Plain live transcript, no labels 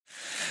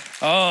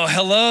Oh,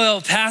 hello,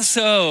 El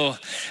Paso.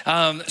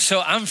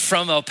 So I'm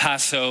from El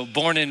Paso,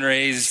 born and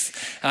raised,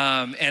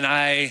 and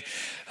I,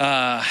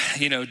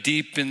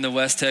 deep in the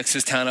West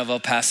Texas town of El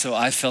Paso,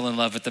 I fell in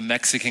love with the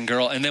Mexican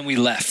girl, and then we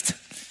left.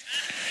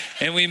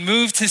 And we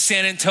moved to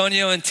San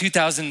Antonio in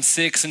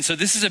 2006, and so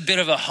this is a bit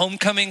of a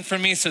homecoming for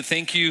me, so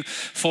thank you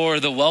for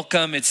the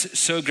welcome. It's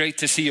so great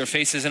to see your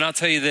faces, and I'll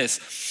tell you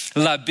this,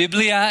 La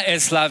Biblia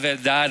es la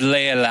verdad,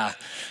 léela,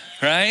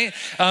 right?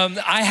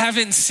 I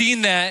haven't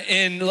seen that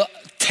in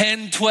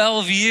 10,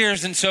 12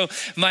 years. And so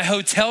my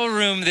hotel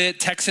room that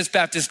Texas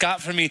Baptist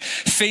got for me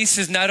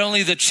faces not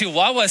only the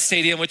Chihuahua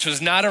Stadium, which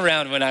was not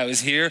around when I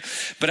was here,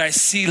 but I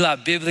see La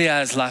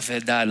Biblia es la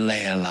verdad,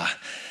 léela.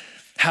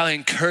 How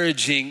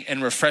encouraging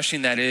and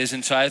refreshing that is.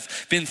 And so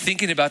I've been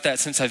thinking about that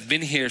since I've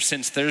been here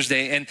since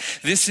Thursday. And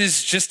this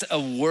is just a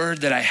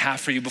word that I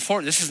have for you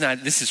before. This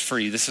is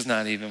free. This is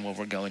not even where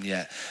we're going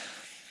yet.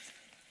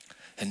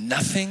 And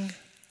nothing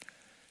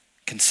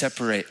can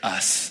separate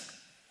us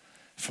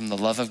from the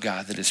love of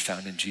God that is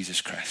found in Jesus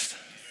Christ.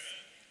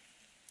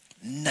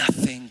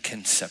 Nothing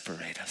can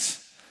separate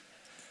us.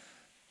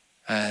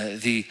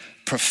 The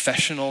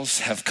professionals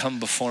have come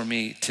before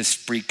me to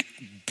speak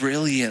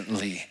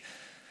brilliantly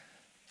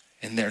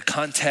in their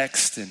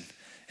context and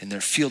in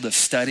their field of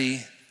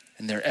study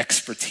and their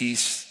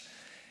expertise.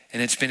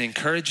 And it's been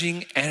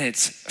encouraging and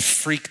it's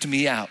freaked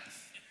me out.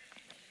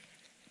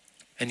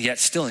 And yet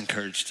still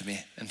encouraged me.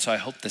 And so I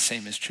hope the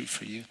same is true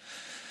for you.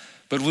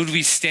 But would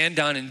we stand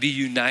on and be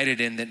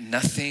united in that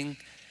nothing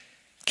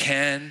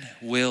can,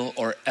 will,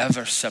 or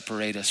ever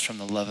separate us from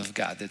the love of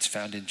God that's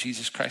found in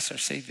Jesus Christ, our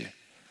Savior.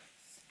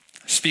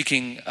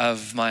 Speaking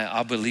of my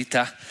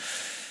abuelita,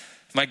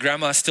 my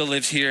grandma still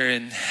lives here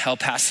in El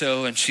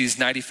Paso and she's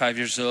 95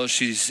 years old.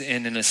 She's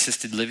in an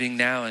assisted living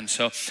now. And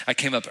so I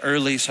came up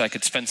early so I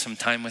could spend some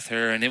time with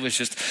her. And it was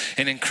just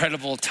an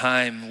incredible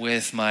time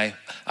with I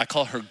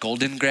call her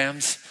Golden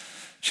Grams.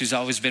 She's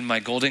always been my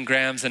Golden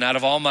Grams. And out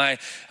of all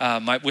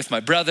with my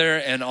brother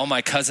and all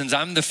my cousins,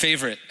 I'm the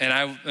favorite. And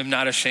I am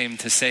not ashamed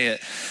to say it.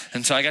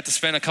 And so I got to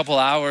spend a couple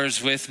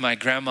hours with my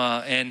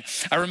grandma. And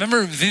I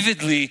remember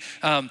vividly,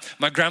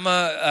 my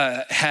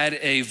grandma had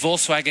a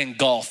Volkswagen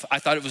Golf. I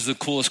thought it was the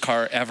coolest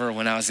car ever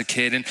when I was a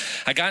kid. And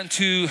I got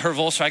into her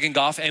Volkswagen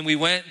Golf and we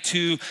went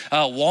to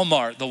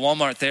Walmart, the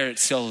Walmart there at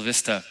Cielo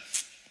Vista.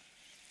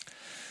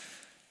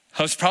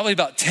 I was probably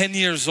about 10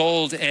 years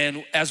old,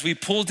 and as we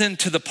pulled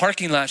into the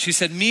parking lot, she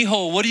said,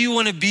 "Mijo, what do you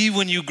want to be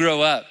when you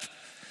grow up?"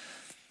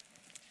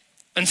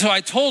 And so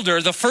I told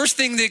her, the first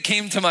thing that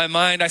came to my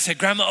mind, I said,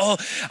 "Grandma,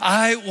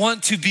 I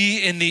want to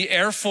be in the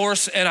Air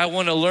Force, and I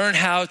want to learn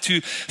how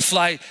to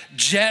fly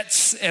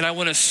jets, and I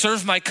want to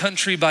serve my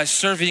country by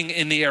serving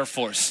in the Air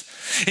Force."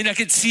 And I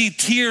could see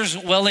tears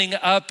welling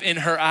up in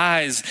her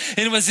eyes.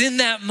 And it was in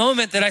that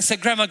moment that I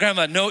said,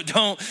 Grandma, no,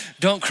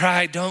 don't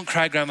cry,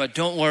 Grandma,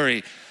 don't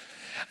worry.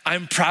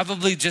 I'm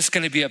probably just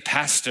going to be a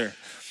pastor.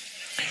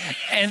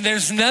 And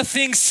there's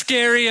nothing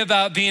scary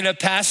about being a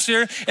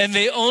pastor, and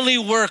they only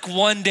work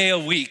one day a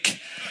week.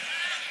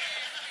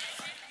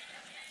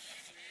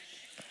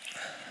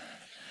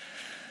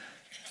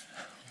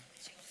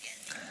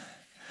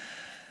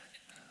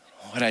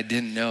 What I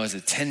didn't know as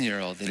a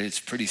 10-year-old, that it's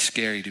pretty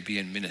scary to be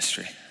in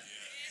ministry.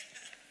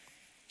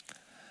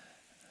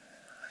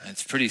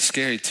 It's pretty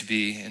scary to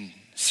be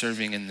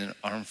serving in the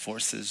armed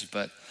forces,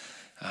 but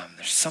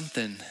there's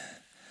something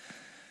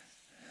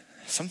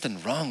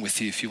wrong with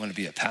you if you want to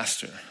be a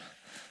pastor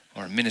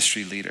or a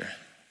ministry leader,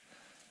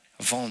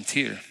 a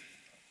volunteer.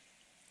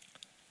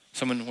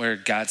 Someone where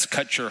God's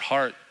cut your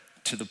heart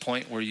to the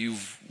point where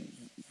you've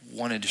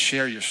wanted to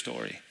share your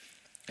story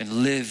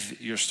and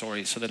live your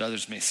story so that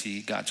others may see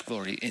God's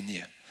glory in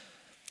you.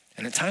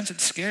 And at times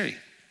it's scary.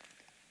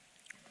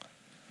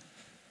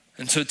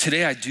 And so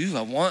today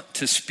I want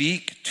to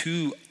speak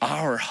to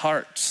our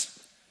hearts,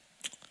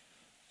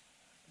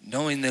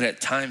 knowing that at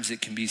times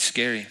it can be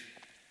scary.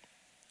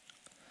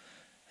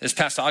 This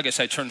past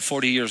August, I turned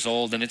 40 years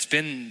old, and it's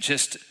been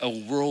just a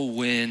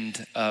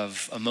whirlwind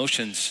of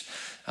emotions.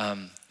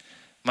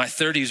 My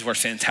 30s were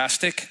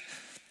fantastic.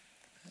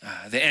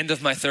 The end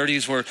of my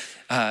 30s were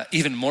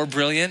even more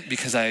brilliant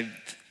because I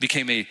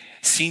became a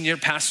senior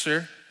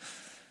pastor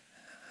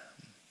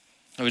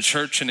of a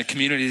church and a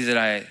community that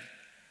I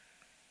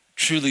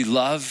truly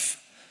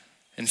love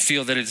and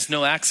feel that it's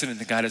no accident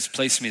that God has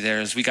placed me there,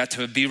 as we got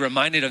to be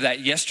reminded of that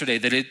yesterday,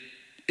 that it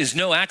is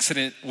no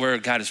accident where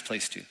God has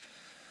placed you.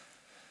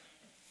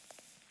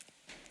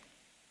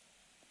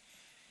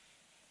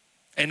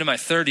 End of my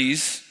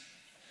 30s,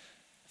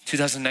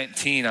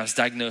 2019, I was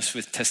diagnosed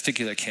with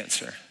testicular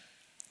cancer.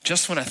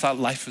 Just when I thought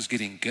life was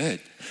getting good.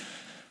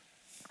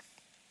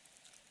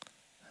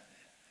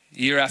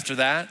 Year after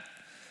that,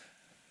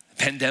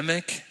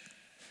 pandemic.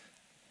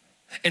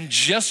 And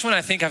just when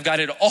I think I've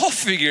got it all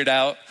figured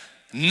out,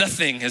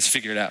 nothing is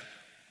figured out.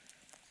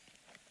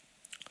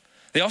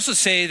 They also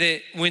say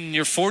that when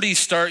your 40s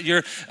start,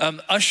 you're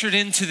ushered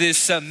into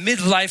this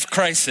midlife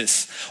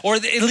crisis, or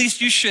at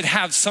least you should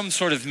have some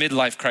sort of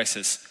midlife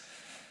crisis.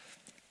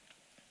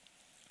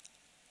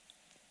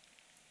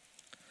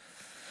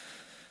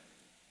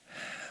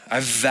 I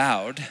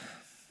vowed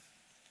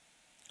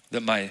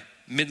that my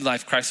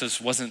midlife crisis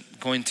wasn't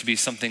going to be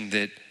something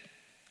that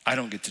I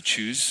don't get to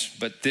choose,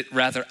 but that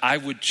rather I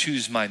would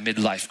choose my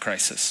midlife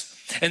crisis.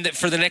 And that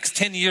for the next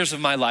 10 years of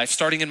my life,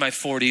 starting in my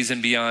 40s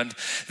and beyond,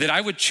 that I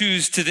would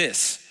choose to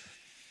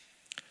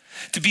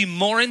be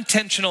more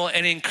intentional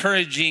and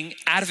encouraging,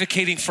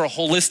 advocating for a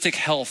holistic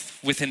health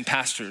within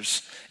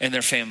pastors and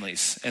their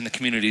families and the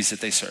communities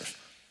that they serve.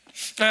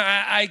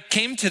 I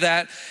came to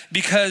that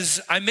because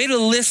I made a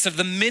list of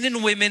the men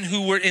and women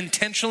who were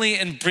intentionally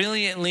and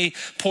brilliantly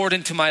poured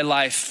into my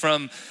life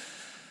from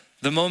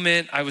the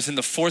moment I was in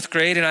the 4th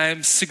grade, and I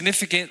am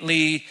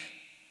significantly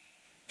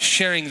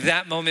sharing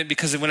that moment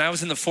because when I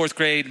was in the 4th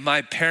grade,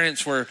 my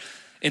parents were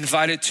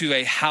invited to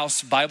a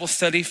house Bible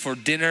study for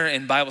dinner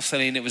and Bible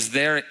study, and it was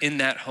there in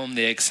that home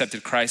they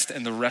accepted Christ,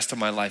 and the rest of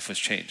my life was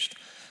changed.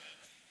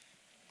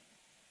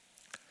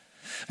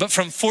 But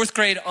from 4th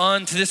grade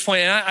on to this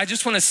point, and I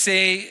just want to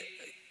say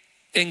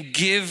and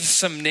give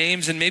some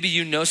names, and maybe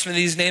you know some of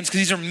these names, because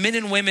these are men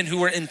and women who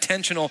were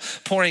intentional,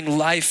 pouring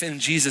life in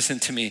Jesus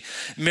into me.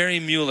 Mary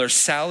Mueller,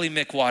 Sally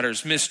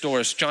McWaters, Miss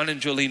Doris, John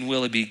and Jolene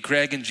Willoughby,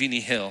 Greg and Jeannie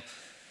Hill,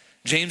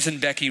 James and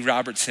Becky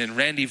Robertson,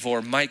 Randy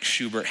Vore, Mike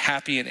Schubert,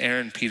 Happy and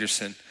Aaron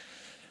Peterson,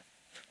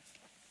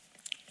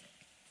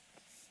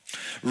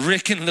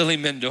 Rick and Lily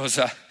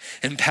Mendoza,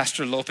 and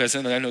Pastor Lopez,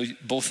 and I know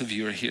both of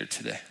you are here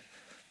today.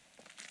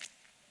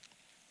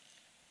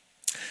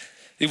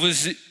 It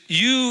was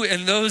you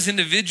and those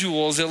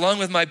individuals, along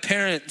with my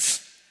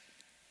parents,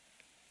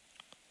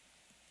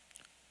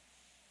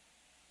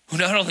 who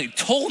not only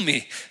told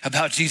me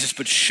about Jesus,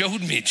 but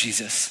showed me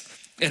Jesus.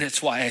 And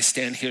it's why I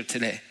stand here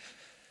today.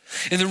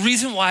 And the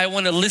reason why I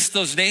want to list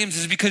those names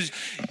is because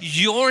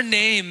your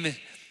name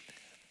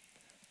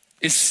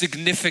is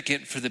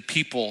significant for the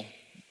people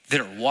that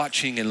are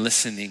watching and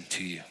listening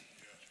to you.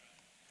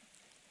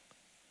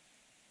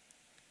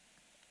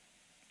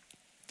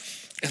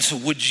 And so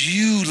would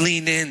you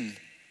lean in,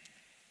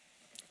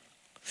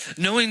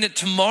 knowing that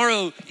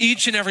tomorrow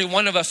each and every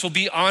one of us will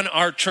be on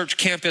our church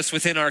campus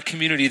within our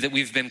community that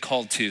we've been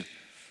called to.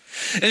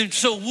 And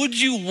so would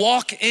you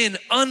walk in,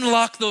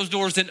 unlock those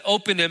doors and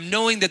open them,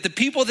 knowing that the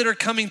people that are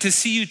coming to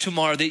see you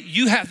tomorrow, that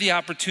you have the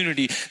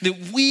opportunity,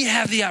 that we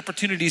have the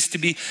opportunities to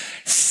be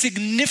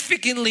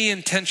significantly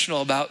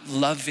intentional about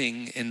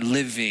loving and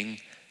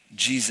living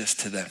Jesus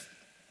to them.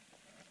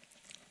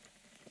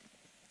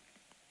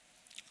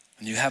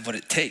 And you have what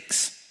it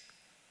takes.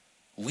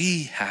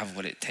 We have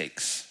what it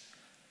takes.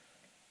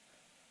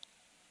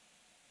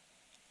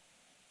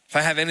 If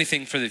I have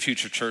anything for the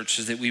future church,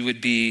 is that we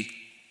would be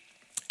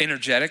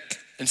energetic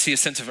and see a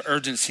sense of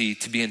urgency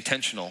to be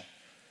intentional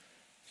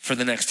for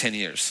the next 10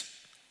 years.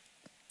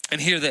 And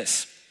hear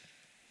this,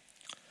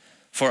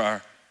 for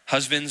our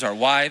husbands, our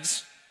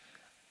wives,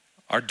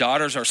 our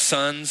daughters, our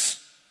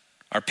sons,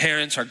 our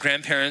parents, our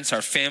grandparents,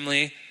 our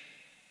family,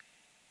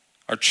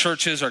 our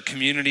churches, our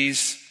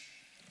communities,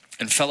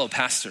 and fellow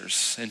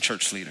pastors and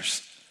church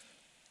leaders.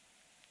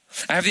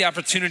 I have the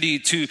opportunity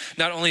to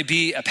not only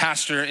be a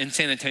pastor in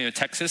San Antonio,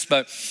 Texas,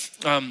 but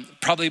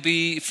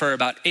probably for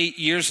about 8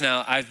 years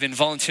now, I've been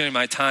volunteering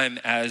my time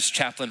as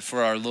chaplain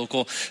for our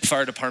local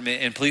fire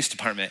department and police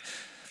department.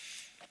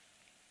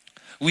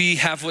 We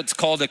have what's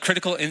called a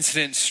critical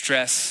incident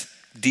stress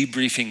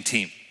debriefing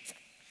team.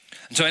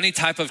 And so any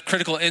type of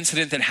critical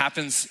incident that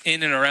happens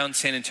in and around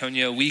San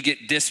Antonio, we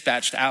get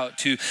dispatched out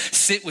to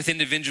sit with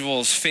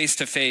individuals face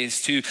to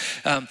face, to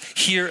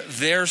hear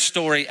their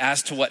story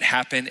as to what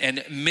happened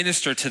and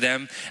minister to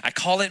them. I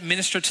call it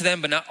minister to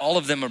them, but not all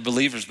of them are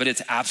believers, but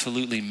it's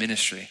absolutely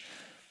ministry.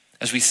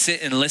 As we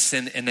sit and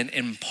listen and then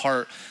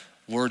impart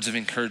words of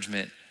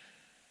encouragement.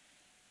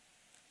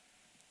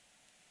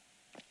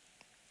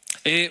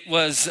 It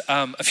was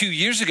a few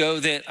years ago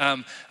that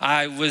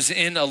I was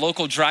in a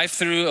local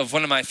drive-through of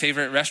one of my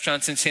favorite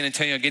restaurants in San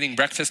Antonio getting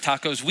breakfast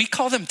tacos. We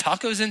call them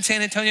tacos in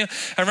San Antonio.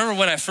 I remember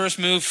when I first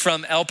moved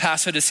from El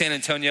Paso to San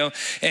Antonio,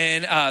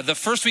 and the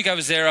first week I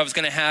was there, I was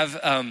going to have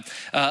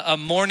a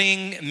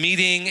morning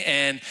meeting,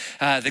 and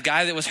the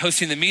guy that was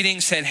hosting the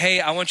meeting said, "Hey,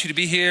 I want you to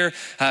be here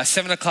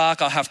 7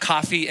 o'clock. I'll have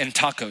coffee and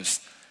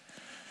tacos."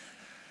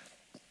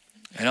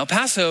 In El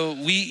Paso,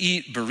 we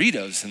eat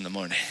burritos in the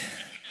morning.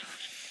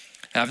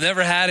 Now, I've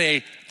never had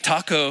a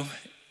taco,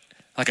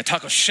 like a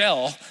taco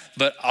shell,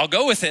 but I'll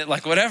go with it,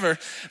 like whatever.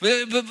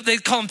 But they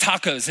call them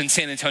tacos in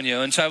San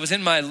Antonio. And so I was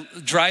in my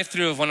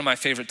drive-through of one of my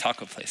favorite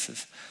taco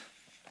places.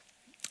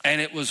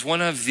 And it was one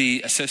of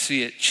the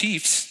associate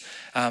chiefs.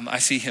 I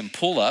see him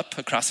pull up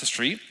across the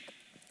street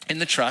in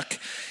the truck,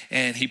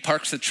 and he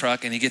parks the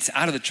truck, and he gets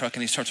out of the truck,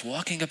 and he starts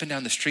walking up and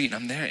down the street. And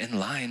I'm there in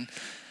line,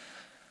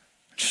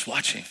 just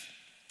watching.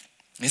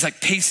 And he's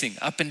like pacing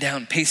up and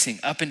down,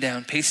 pacing up and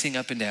down, pacing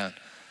up and down.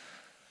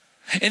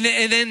 And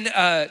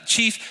then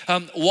Chief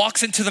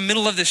walks into the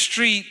middle of the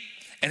street,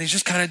 and he's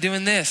just kind of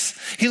doing this.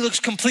 He looks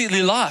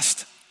completely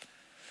lost.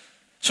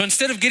 So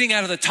instead of getting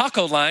out of the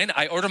taco line,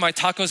 I order my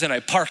tacos and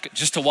I park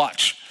just to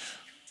watch.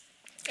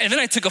 And then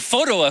I took a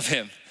photo of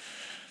him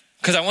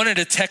because I wanted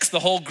to text the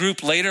whole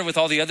group later with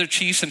all the other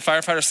chiefs and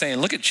firefighters saying,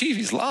 "Look at Chief,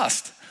 he's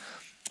lost."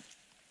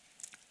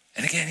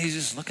 And again, he's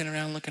just looking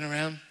around.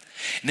 And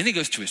then he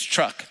goes to his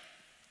truck.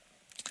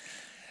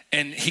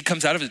 And he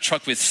comes out of the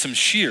truck with some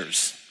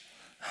shears.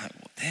 I'm like,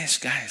 well, this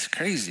guy is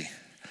crazy.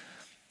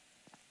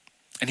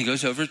 And he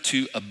goes over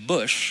to a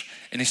bush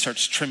and he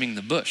starts trimming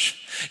the bush.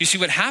 You see,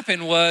 what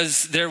happened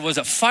was there was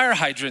a fire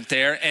hydrant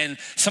there and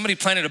somebody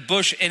planted a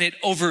bush and it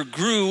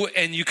overgrew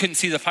and you couldn't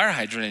see the fire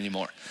hydrant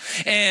anymore.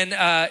 And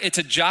it's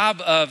a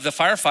job of the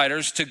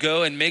firefighters to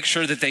go and make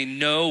sure that they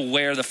know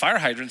where the fire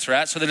hydrants are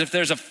at so that if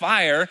there's a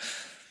fire,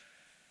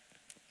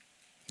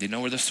 they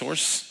know where the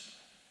source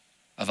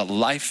of a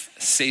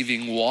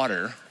life-saving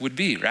water would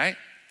be, right?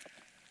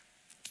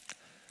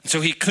 So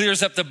he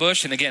clears up the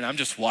bush, and again, I'm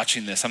just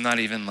watching this. I'm not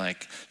even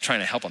like trying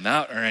to help him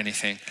out or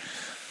anything.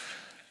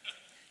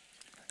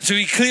 So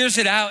he clears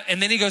it out, and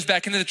then he goes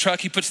back into the truck.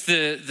 He puts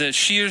the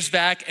shears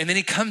back, and then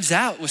he comes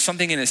out with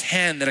something in his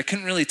hand that I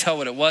couldn't really tell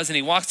what it was. And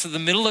he walks to the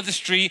middle of the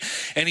street,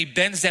 and he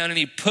bends down, and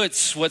he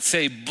puts what's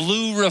a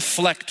blue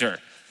reflector.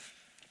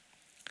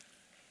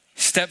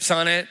 Steps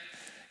on it,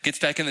 gets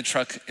back in the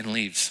truck, and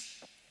leaves.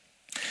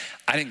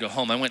 I didn't go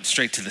home. I went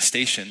straight to the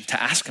station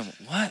to ask him,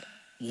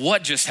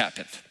 what just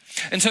happened?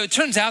 And so it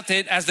turns out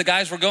that as the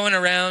guys were going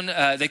around,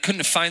 they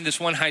couldn't find this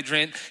one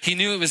hydrant. He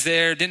knew it was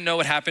there, didn't know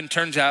what happened.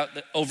 Turns out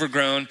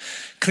overgrown,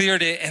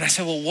 cleared it. And I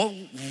said, well,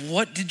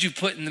 what did you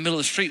put in the middle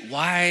of the street?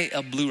 Why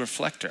a blue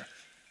reflector?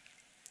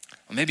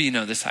 Well, maybe you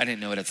know this. I didn't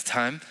know it at the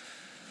time.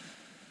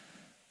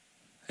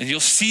 And you'll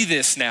see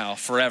this now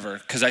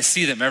forever because I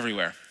see them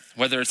everywhere,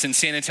 whether it's in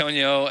San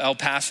Antonio, El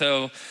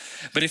Paso.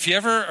 But if you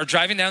ever are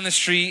driving down the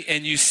street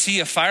and you see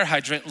a fire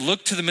hydrant,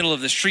 look to the middle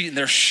of the street and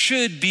there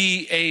should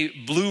be a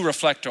blue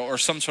reflector or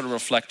some sort of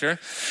reflector,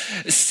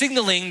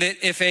 signaling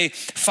that if a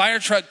fire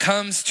truck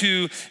comes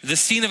to the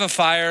scene of a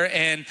fire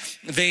and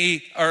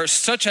they are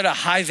such at a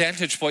high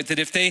vantage point that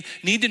if they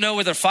need to know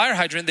where their fire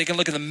hydrant, they can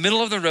look in the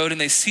middle of the road and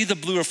they see the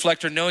blue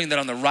reflector knowing that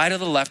on the right or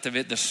the left of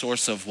it, the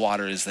source of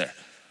water is there.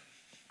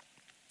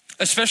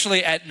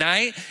 Especially at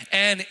night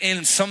and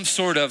in some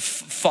sort of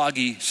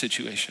foggy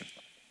situation.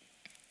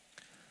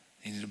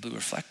 You need a blue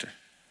reflector.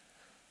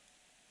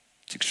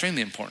 It's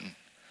extremely important.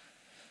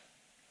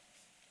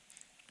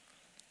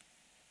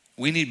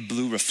 We need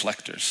blue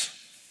reflectors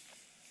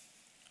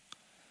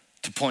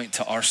to point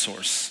to our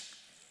source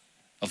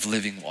of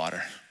living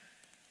water.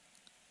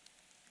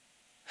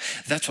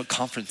 That's what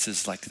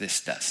conferences like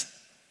this does.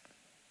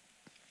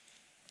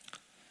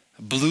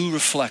 A blue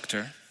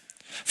reflector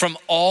from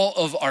all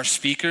of our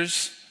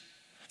speakers,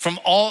 from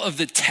all of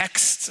the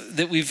texts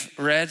that we've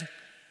read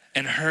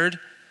and heard,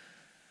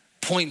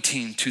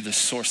 pointing to the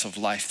source of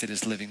life that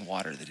is living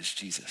water, that is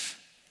Jesus.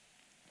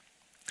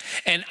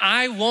 And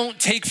I won't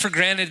take for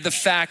granted the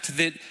fact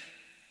that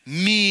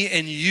me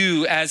and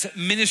you as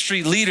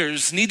ministry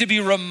leaders need to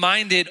be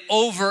reminded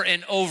over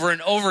and over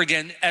and over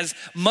again, as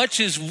much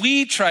as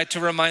we try to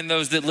remind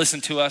those that listen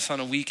to us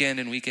on a weekend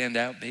in, weekend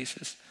out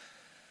basis,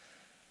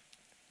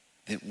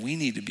 that we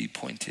need to be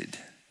pointed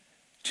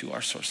to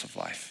our source of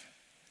life.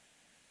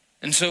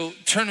 And so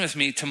turn with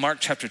me to Mark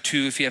chapter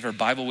 2 if you have a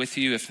Bible with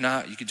you. If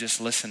not, you could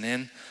just listen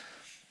in.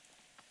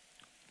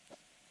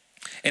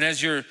 And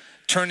as you're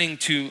turning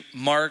to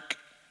Mark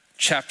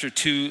chapter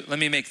 2, let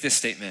me make this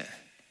statement.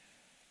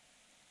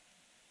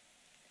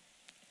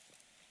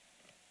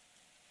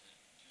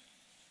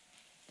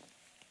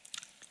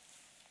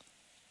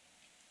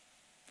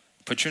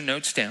 Put your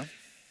notes down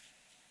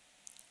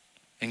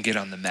and get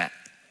on the mat.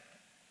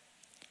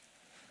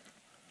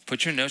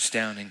 Put your notes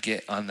down and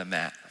get on the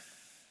mat.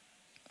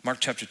 Mark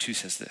chapter 2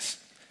 says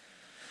this.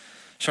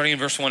 Starting in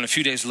verse 1, a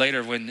few days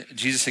later when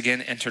Jesus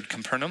again entered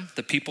Capernaum,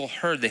 the people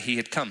heard that he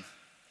had come.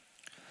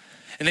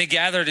 And they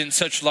gathered in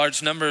such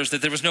large numbers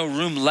that there was no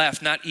room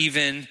left, not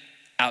even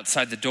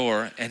outside the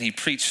door, and he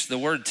preached the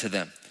word to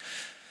them.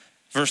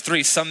 Verse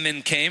 3, some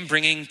men came,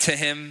 bringing to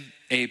him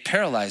a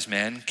paralyzed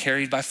man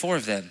carried by 4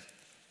 of them.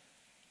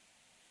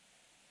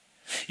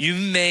 You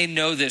may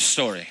know this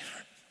story,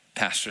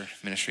 pastor,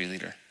 ministry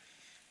leader.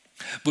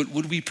 But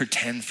would we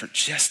pretend for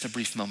just a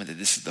brief moment that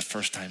this is the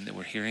first time that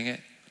we're hearing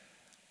it?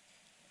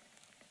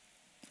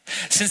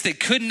 Since they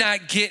could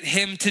not get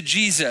him to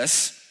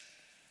Jesus,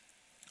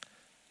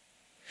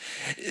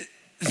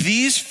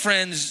 these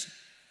friends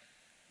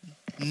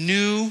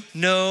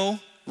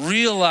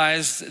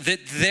realized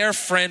that their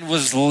friend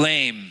was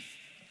lame.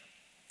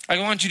 I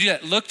want you to do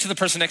that. Look to the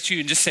person next to you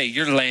and just say,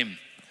 you're lame.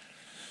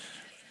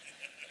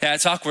 Yeah,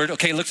 it's awkward.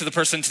 Okay, look to the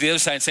person to the other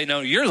side and say,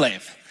 no, you're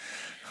lame.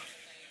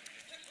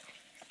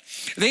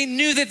 They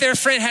knew that their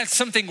friend had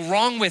something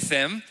wrong with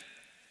them,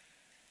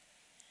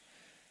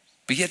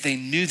 but yet they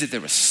knew that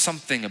there was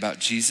something about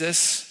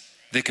Jesus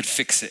that could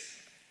fix it.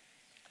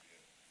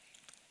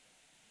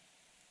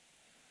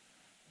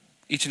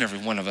 Each and every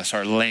one of us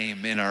are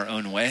lame in our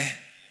own way.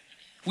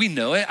 We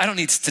know it. I don't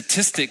need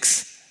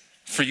statistics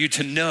for you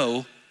to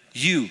know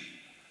you,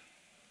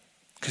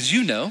 because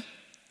you know,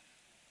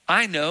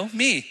 I know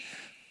me.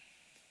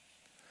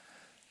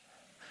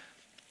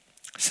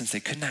 Since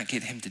they could not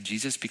get him to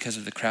Jesus because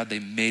of the crowd, they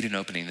made an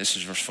opening. This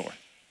is verse 4.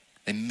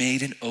 They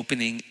made an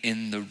opening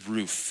in the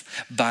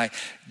roof by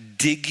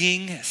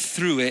digging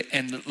through it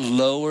and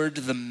lowered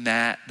the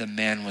mat the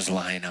man was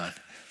lying on.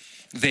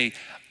 They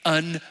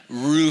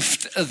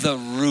unroofed the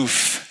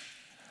roof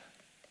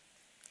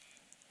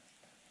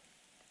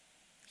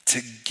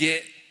to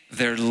get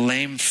their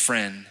lame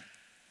friend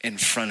in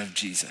front of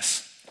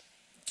Jesus.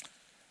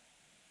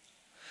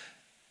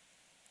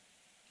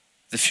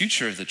 The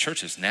future of the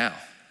church is now.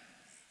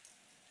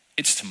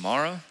 It's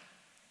tomorrow.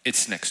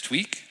 It's next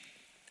week.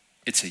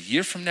 It's a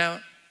year from now.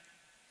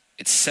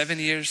 It's 7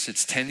 years.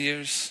 It's 10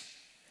 years.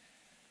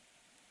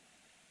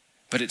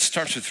 But it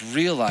starts with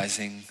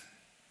realizing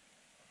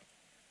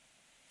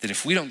that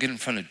if we don't get in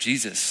front of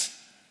Jesus,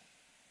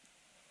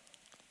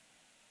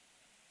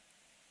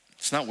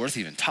 it's not worth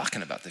even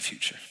talking about the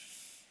future.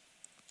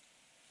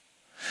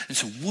 And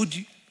so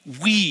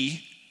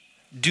we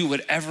do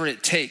whatever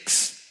it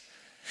takes,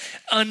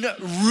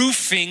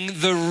 unroofing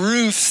the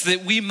roofs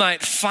that we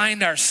might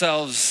find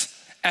ourselves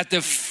at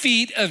the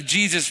feet of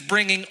Jesus,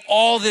 bringing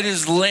all that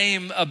is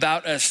lame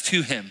about us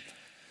to him,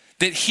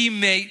 that he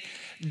may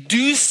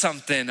do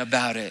something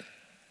about it.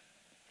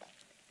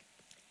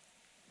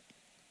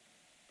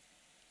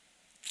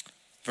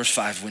 Verse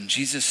 5, when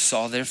Jesus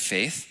saw their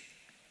faith,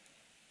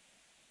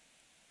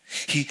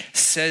 he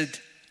said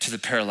to the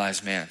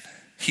paralyzed man,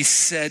 he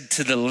said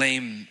to the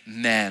lame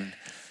man,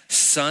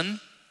 son,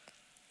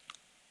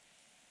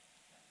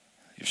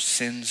 your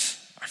sins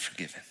are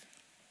forgiven.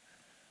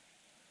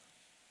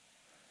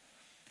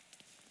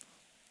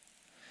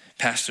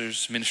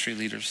 Pastors, ministry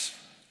leaders,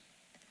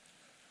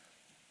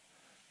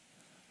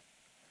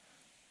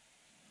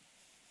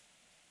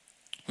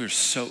 we're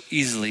so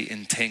easily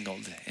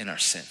entangled in our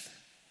sin.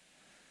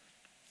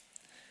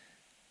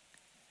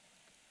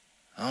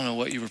 I don't know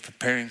what you were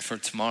preparing for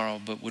tomorrow,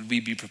 but would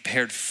we be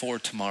prepared for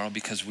tomorrow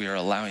because we are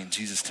allowing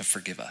Jesus to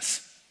forgive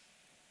us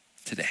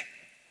today?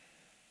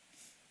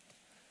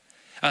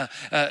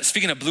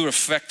 Speaking of blue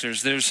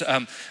reflectors, there's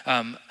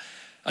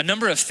a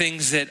number of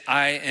things that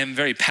I am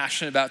very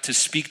passionate about to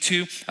speak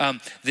to.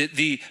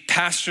 The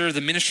pastor,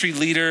 the ministry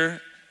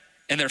leader,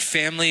 and their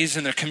families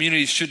and their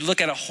communities should look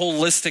at a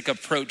holistic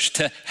approach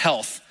to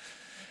health.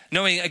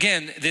 Knowing,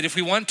 again, that if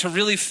we want to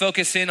really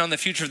focus in on the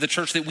future of the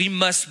church, that we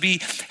must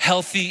be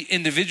healthy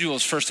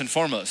individuals first and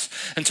foremost.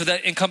 And so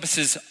that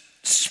encompasses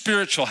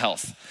spiritual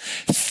health,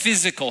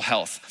 physical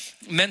health,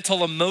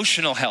 mental,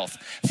 emotional health,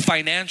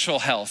 financial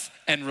health,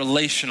 and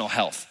relational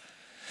health.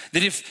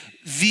 That if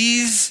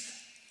these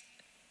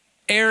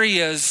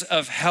areas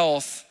of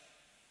health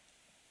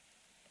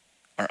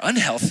are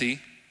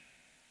unhealthy,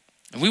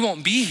 we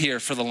won't be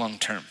here for the long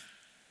term.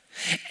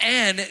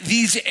 And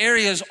these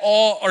areas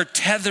all are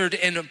tethered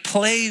and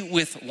play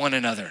with one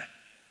another.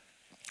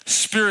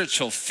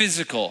 Spiritual,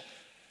 physical,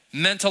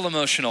 mental,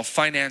 emotional,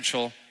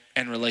 financial,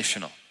 and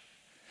relational.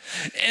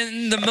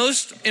 And the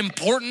most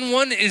important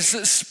one is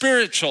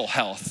spiritual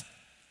health.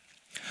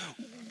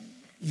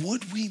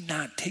 Would we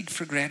not take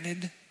for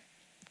granted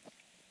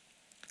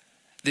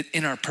that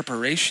in our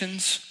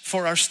preparations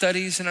for our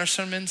studies and our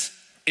sermons,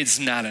 it's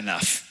not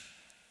enough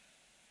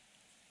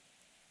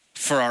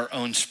for our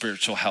own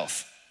spiritual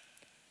health?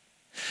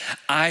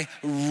 I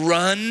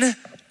run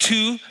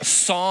to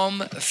Psalm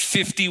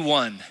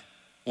 51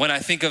 when I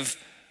think of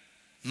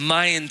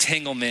my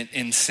entanglement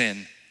in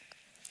sin.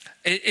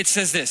 It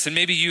says this, and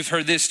maybe you've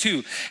heard this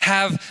too.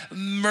 Have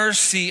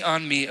mercy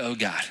on me, O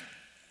God.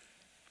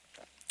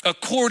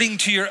 According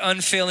to your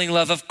unfailing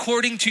love,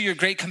 according to your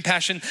great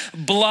compassion,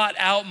 blot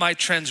out my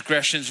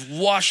transgressions,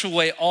 wash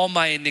away all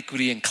my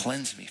iniquity, and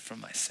cleanse me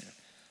from my sin.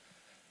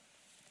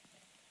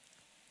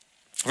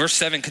 Verse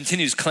 7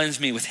 continues, cleanse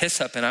me with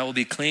hyssop and I will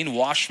be clean.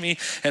 Wash me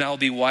and I will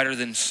be whiter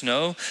than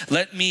snow.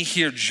 Let me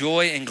hear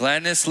joy and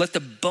gladness. Let the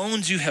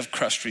bones you have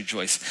crushed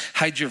rejoice.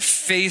 Hide your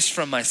face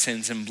from my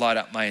sins and blot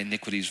out my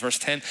iniquities. Verse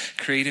 10,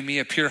 create in me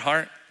a pure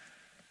heart.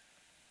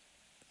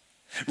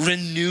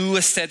 Renew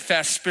a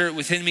steadfast spirit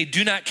within me.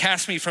 Do not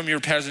cast me from your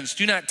presence.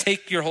 Do not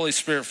take your Holy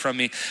Spirit from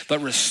me, but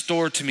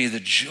restore to me the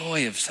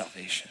joy of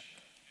salvation.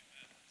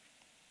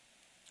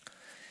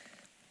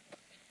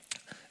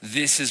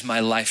 This is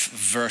my life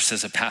verse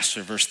as a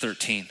pastor, verse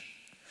 13.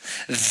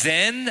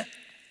 Then,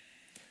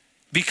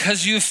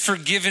 because you've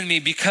forgiven me,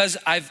 because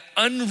I've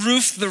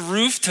unroofed the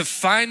roof to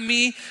find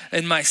me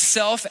and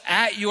myself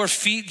at your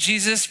feet,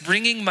 Jesus,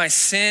 bringing my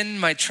sin,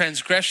 my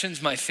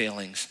transgressions, my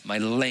failings, my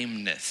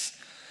lameness,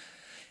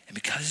 and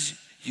because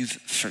you've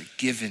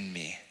forgiven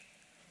me.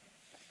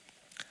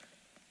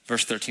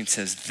 Verse 13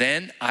 says,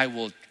 then I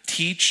will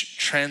teach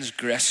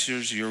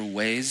transgressors your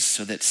ways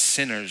so that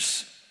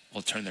sinners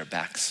will turn their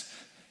backs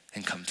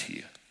and come to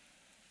you.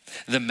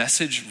 The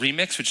Message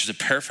remix, which is a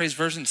paraphrase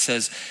version,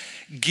 says,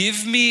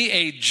 give me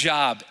a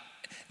job.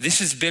 This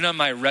has been on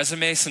my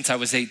resume since I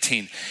was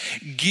 18.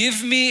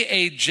 Give me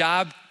a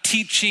job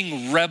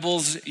teaching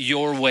rebels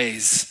your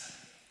ways.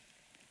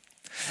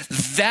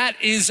 That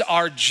is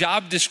our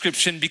job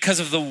description because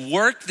of the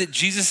work that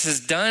Jesus has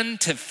done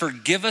to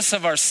forgive us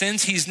of our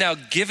sins. He's now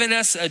given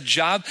us a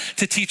job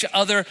to teach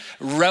other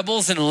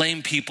rebels and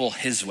lame people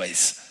his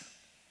ways.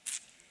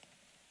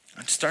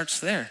 It starts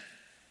there.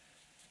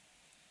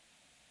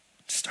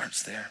 It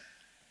starts there.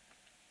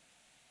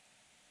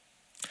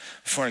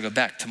 Before I go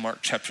back to Mark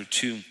chapter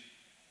 2,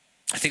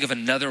 I think of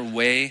another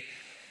way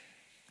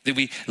that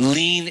we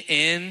lean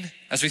in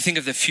as we think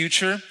of the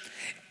future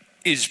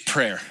is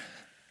prayer.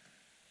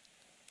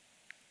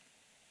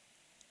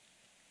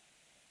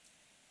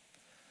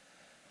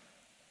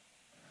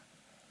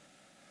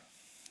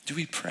 Do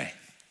we pray?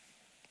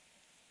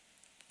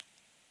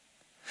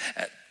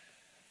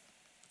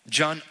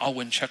 John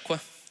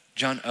Alwynchukwu,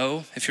 John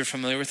O, if you're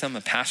familiar with him,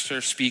 a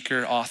pastor,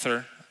 speaker,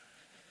 author.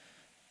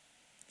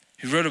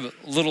 He wrote a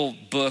little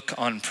book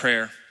on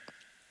prayer.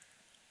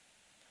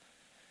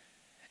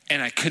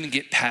 And I couldn't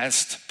get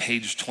past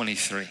page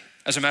 23.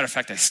 As a matter of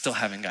fact, I still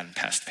haven't gotten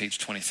past page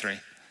 23.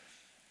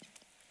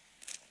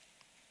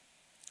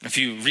 If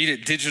you read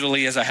it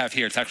digitally as I have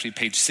here, it's actually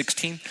page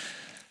 16.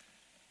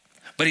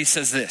 But he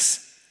says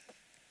this: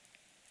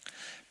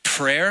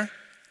 prayer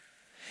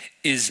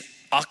is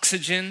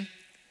oxygen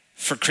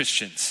for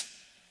Christians.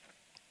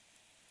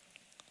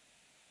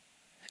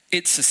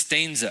 It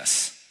sustains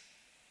us.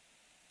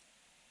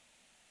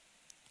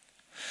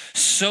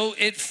 So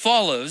it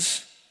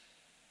follows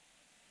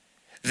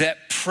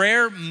that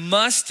prayer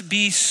must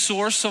be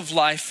source of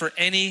life for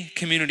any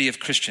community of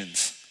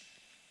Christians.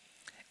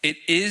 It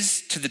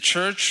is to the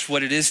church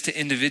what it is to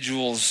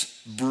individuals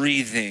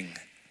breathing.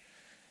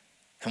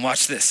 And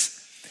watch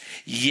this.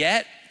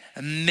 Yet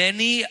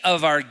many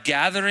of our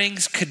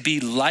gatherings could be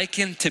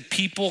likened to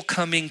people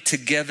coming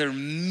together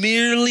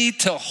merely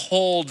to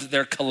hold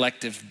their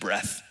collective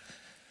breath.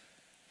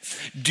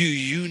 Do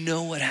you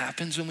know what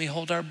happens when we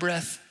hold our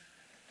breath?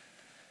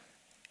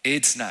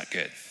 It's not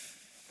good.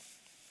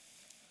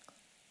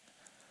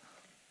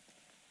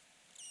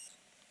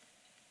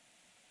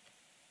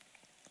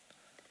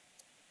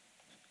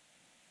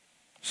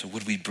 So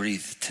would we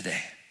breathe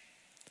today?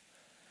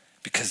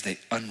 Because they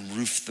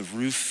unroofed the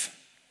roof.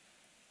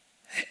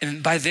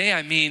 And by they,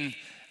 I mean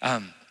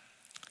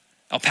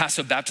El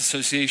Paso Baptist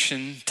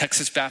Association,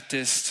 Texas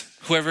Baptist,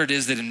 whoever it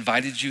is that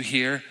invited you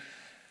here,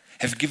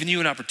 have given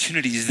you an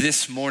opportunity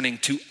this morning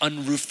to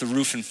unroof the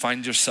roof and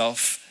find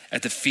yourself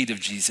at the feet of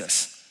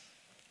Jesus.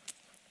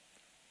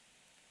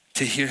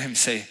 To hear him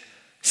say,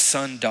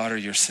 son, daughter,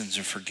 your sins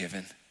are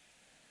forgiven.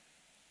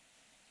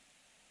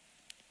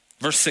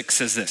 Verse 6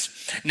 says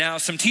this: now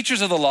some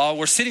teachers of the law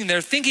were sitting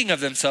there thinking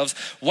of themselves,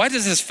 why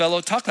does this fellow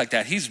talk like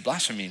that? He's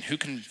blaspheming. Who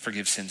can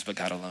forgive sins but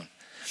God alone?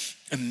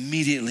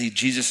 Immediately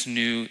Jesus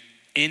knew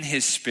in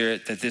his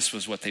spirit that this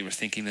was what they were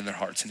thinking in their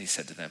hearts, and he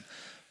said to them,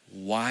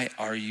 why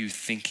are you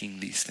thinking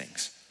these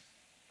things?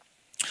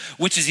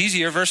 Which is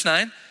easier, verse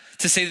 9,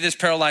 to say to this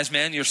paralyzed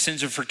man, your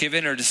sins are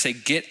forgiven, or to say,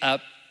 get up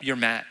your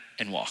mat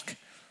and walk?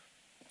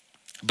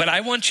 But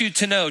I want you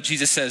to know,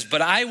 Jesus says,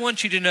 but I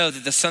want you to know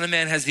that the Son of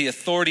Man has the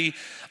authority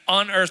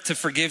on earth to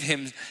forgive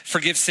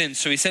sins.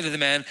 So he said to the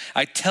man,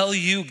 I tell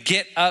you,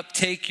 get up,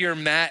 take your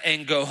mat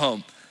and go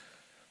home.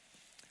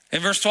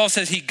 And verse 12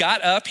 says he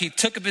got up, he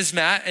took up his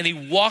mat and he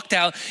walked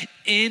out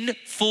in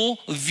full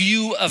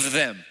view of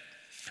them.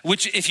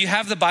 Which, if you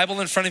have the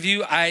Bible in front of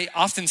you, I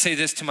often say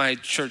this to my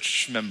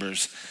church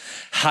members: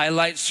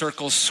 highlight,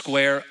 circle,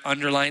 square,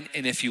 underline,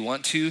 and if you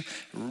want to,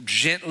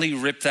 gently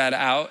rip that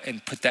out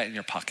and put that in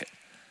your pocket.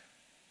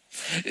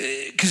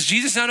 Because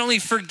Jesus not only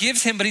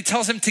forgives him, but he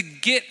tells him to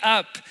get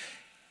up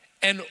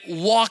and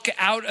walk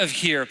out of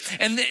here.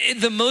 And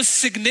the most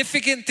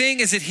significant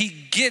thing is that he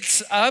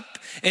gets up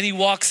and he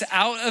walks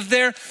out of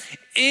there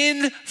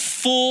in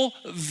full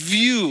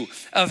view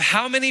of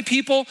how many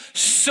people?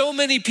 So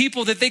many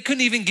people that they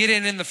couldn't even get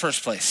in the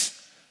first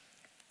place.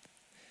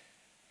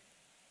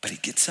 But he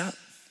gets up.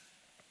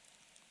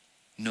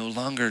 No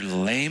longer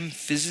lame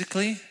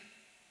physically,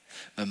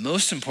 but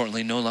most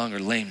importantly, no longer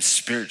lame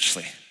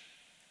spiritually.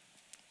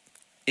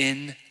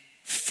 In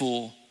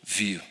full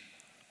view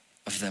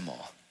of them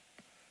all.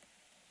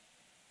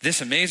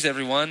 This amazed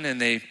everyone, and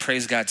they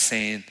praised God,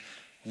 saying,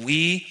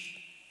 we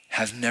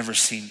have never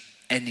seen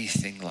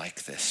anything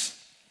like this.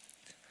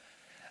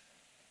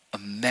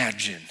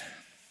 Imagine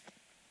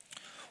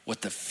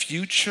what the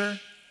future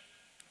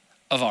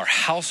of our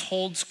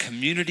households,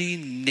 community,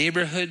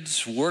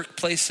 neighborhoods,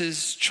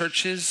 workplaces,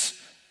 churches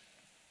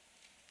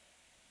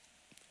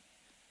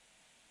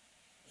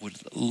would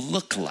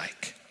look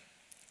like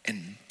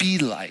and be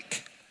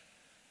like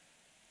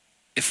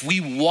if we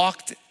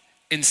walked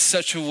in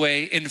such a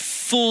way, in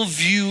full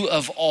view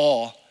of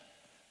all,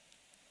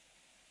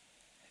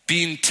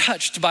 being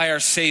touched by our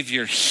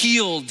Savior,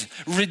 healed,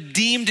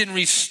 redeemed, and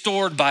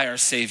restored by our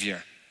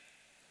Savior.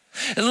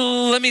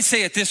 Let me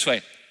say it this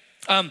way.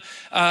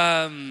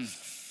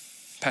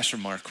 Pastor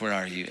Mark, where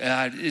are you?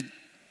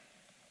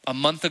 A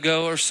month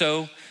ago or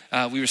so,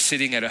 we were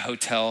sitting at a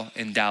hotel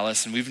in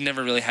Dallas, and we've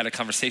never really had a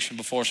conversation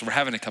before, so we're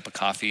having a cup of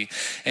coffee,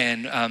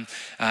 and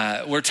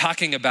we're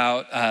talking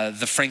about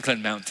the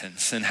Franklin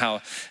Mountains and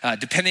how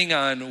depending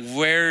on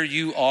where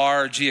you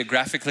are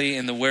geographically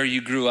and where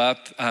you grew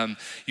up,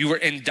 you were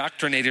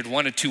indoctrinated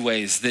one of two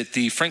ways: that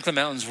the Franklin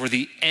Mountains were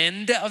the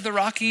end of the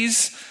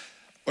Rockies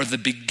or the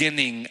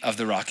beginning of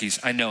the Rockies.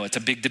 I know, it's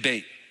a big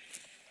debate.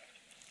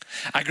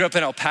 I grew up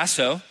in El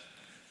Paso,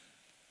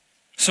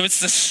 so it's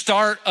the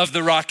start of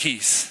the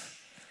Rockies,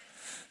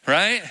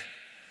 right?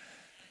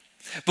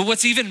 But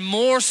what's even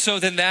more so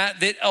than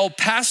that El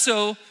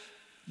Paso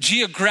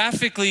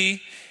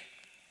geographically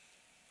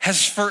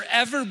has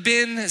forever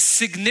been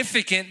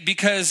significant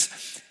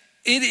because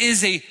it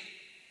is a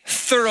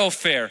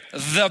thoroughfare,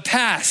 the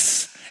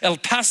pass, El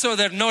Paso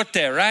del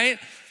Norte, right?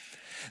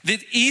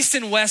 That east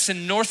and west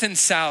and north and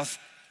south,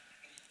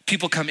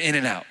 people come in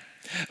and out.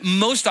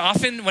 Most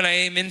often when I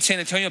am in San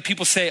Antonio,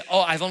 people say,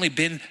 oh, I've only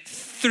been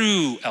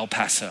through El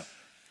Paso.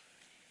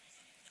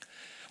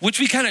 Which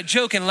we kind of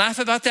joke and laugh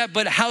about that,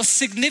 but how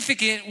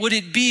significant would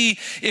it be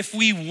if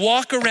we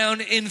walk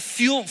around in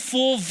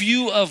full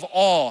view of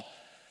all?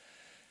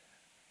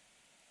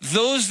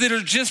 Those that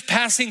are just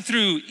passing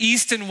through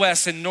east and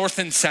west and north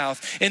and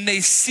south, and they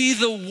see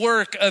the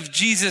work of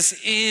Jesus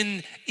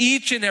in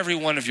each and every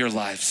one of your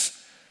lives.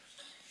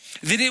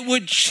 That it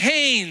would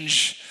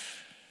change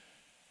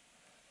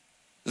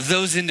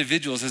those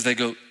individuals as they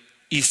go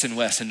east and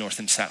west and north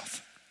and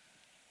south.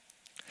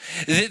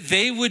 That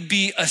they would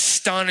be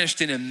astonished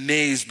and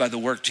amazed by the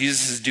work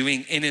Jesus is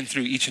doing in and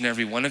through each and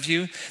every one of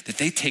you, that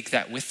they take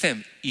that with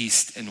them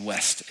east and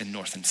west and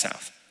north and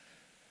south.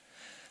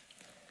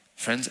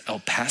 Friends, El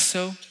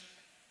Paso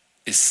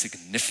is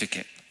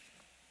significant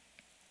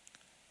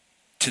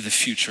to the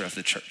future of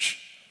the church.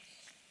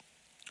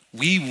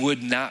 We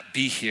would not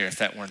be here if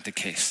that weren't the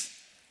case.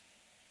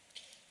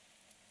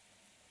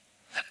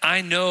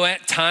 I know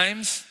at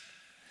times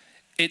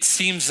it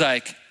seems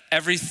like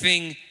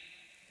everything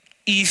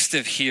east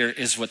of here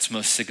is what's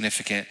most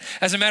significant.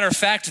 As a matter of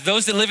fact,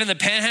 those that live in the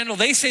Panhandle,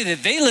 they say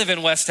that they live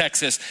in West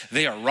Texas.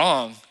 They are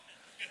wrong.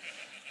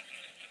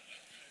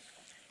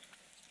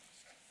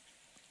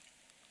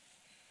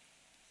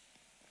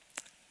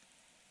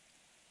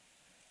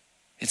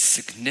 It's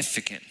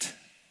significant,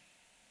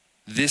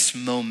 this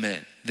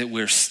moment that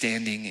we're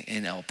standing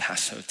in El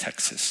Paso,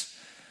 Texas,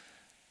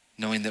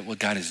 knowing that what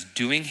God is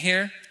doing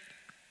here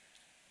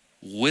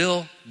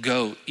will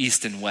go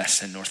east and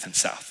west and north and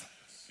south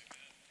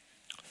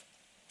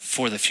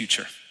for the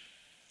future.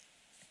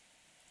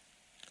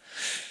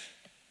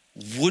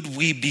 Would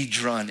we be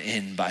drawn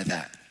in by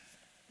that?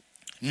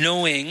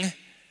 Knowing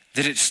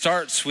that it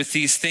starts with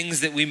these things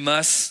that we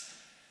must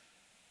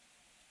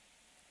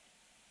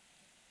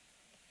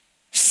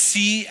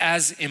see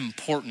as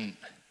important: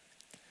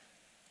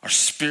 our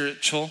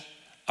spiritual,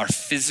 our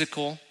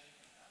physical,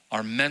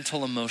 our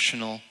mental,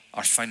 emotional,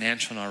 our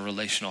financial, and our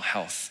relational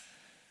health.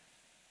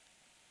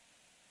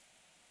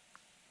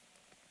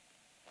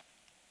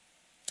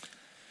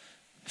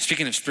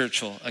 Speaking of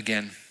spiritual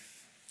again,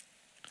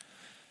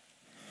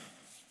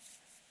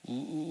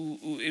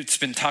 it's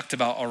been talked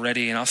about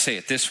already, and I'll say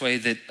it this way,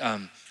 that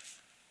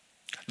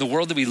the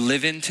world that we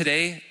live in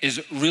today is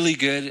really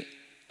good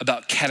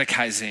about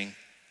catechizing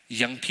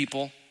young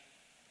people.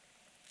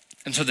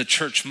 And so the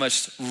church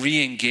must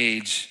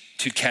re-engage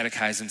to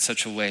catechize in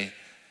such a way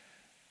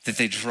that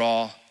they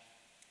draw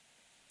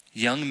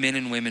young men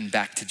and women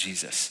back to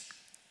Jesus.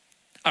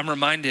 I'm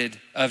reminded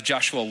of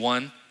Joshua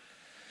 1.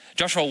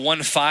 Joshua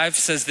 1:5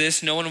 says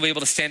this: no one will be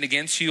able to stand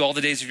against you all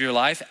the days of your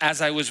life. As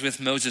I was with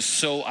Moses,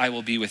 so I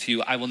will be with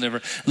you. I will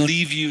never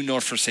leave you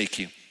nor forsake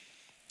you.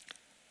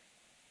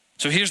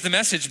 So here's the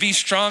message: be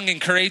strong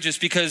and courageous,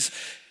 because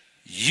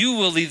you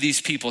will lead these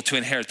people to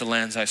inherit the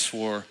lands I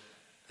swore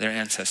their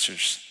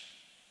ancestors.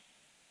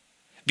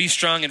 Be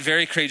strong and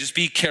very courageous.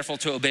 Be careful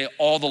to obey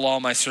all the law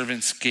my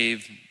servants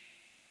gave.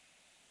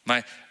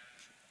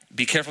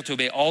 Be careful to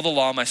obey all the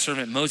law my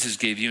servant Moses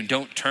gave you, and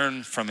don't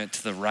turn from it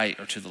to the right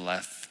or to the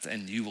left,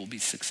 and you will be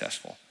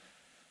successful.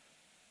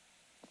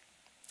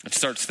 It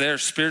starts there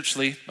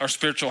spiritually. Our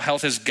spiritual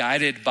health is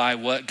guided by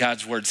what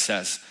God's word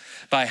says,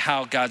 by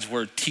how God's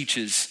word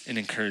teaches and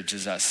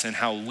encourages us, and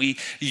how we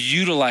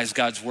utilize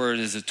God's word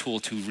as a tool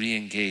to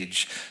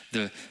re-engage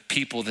the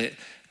people that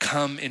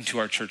come into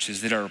our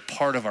churches, that are a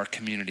part of our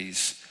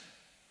communities.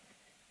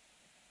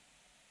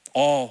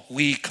 All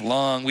week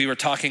long, we were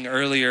talking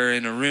earlier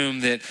in a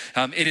room that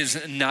it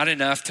is not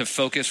enough to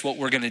focus what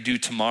we're going to do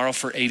tomorrow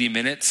for 80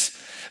 minutes,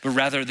 but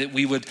rather that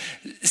we would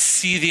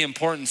see the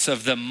importance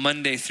of the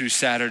Monday through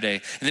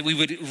Saturday, and that we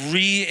would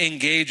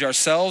re-engage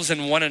ourselves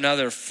and one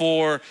another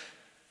for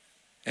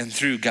and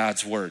through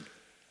God's word.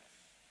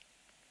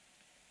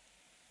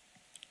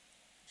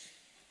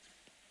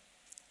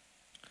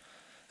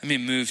 Let me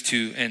move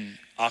to an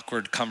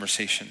awkward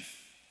conversation.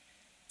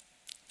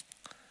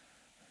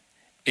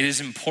 It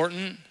is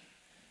important,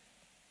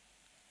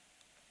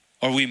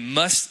 or we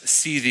must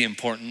see the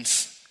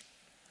importance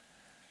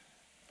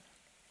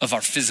of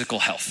our physical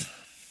health.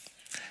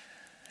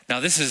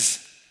 Now, this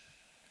is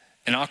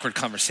an awkward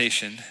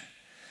conversation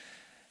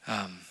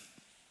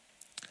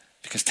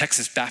because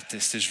Texas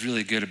Baptist is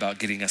really good about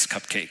getting us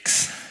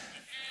cupcakes.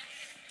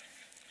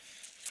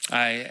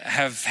 I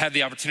have had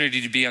the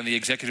opportunity to be on the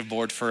executive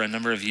board for a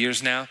number of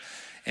years now,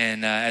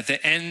 and at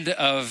the end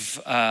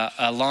of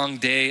a long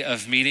day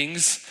of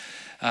meetings,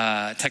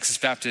 Texas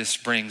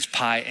Baptist brings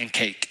pie and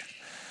cake.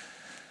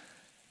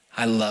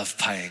 I love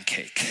pie and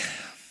cake.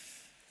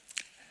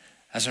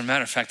 As a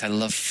matter of fact, I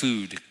love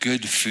food,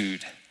 good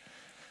food.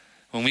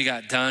 When we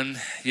got done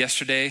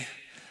yesterday,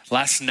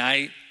 last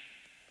night,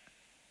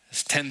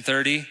 it's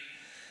 10:30.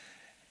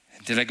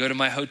 Did I go to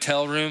my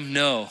hotel room?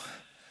 No.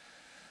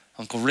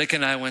 Uncle Rick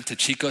and I went to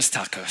Chico's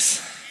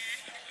Tacos.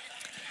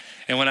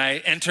 And when I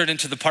entered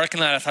into the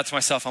parking lot, I thought to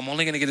myself, I'm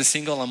only gonna get a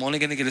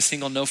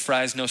single, no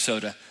fries, no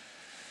soda.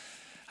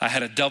 I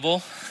had a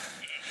double,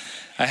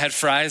 I had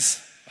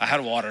fries, I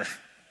had water.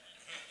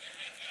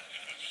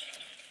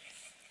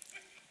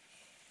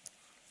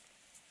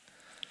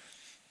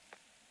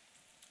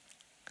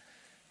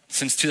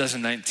 Since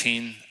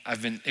 2019,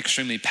 I've been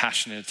extremely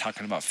passionate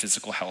talking about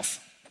physical health.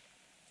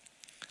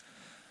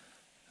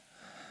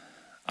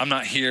 I'm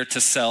not here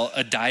to sell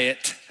a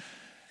diet.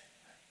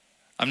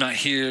 I'm not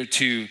here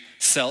to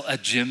sell a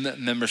gym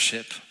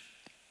membership.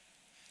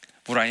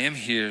 What I am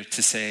here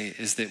to say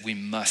is that we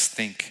must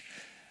think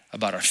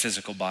about our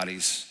physical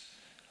bodies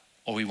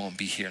or we won't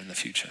be here in the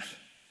future.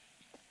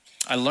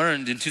 I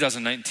learned in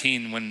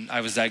 2019 when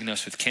I was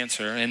diagnosed with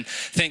cancer, and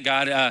thank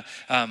God,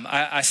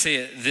 I say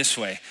it this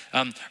way,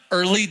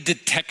 early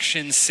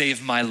detection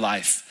saved my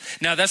life.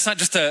 Now that's not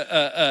just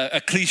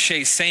a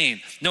cliche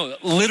saying. No,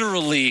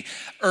 literally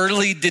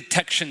early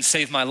detection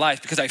saved my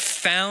life because I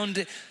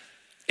found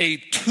a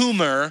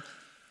tumor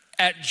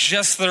at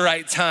just the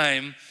right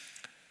time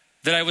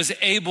that I was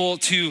able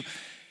to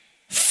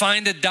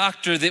find a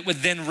doctor that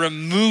would then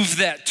remove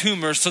that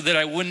tumor so that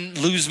I wouldn't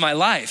lose my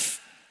life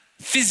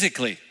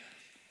physically.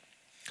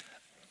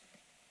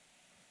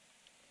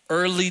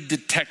 Early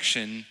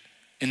detection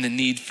in the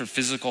need for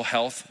physical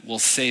health will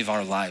save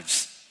our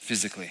lives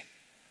physically.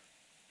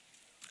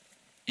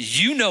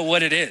 You know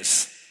what it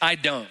is. I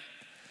don't.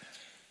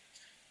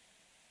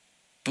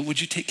 But would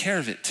you take care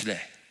of it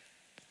today?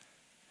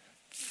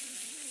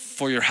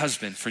 For your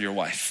husband, for your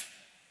wife,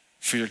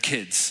 for your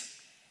kids,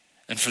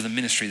 and for the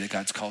ministry that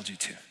God's called you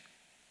to.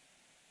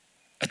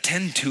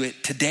 Attend to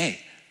it today.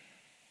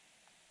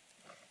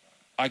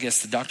 I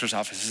guess the doctor's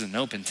office isn't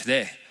open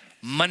today.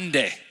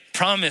 Monday,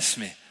 promise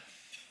me.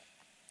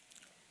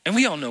 And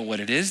we all know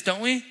what it is,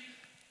 don't we?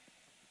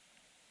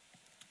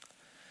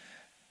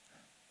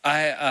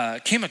 I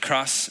came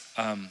across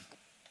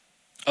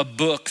a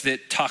book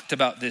that talked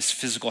about this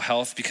physical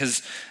health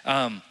because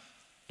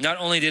not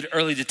only did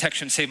early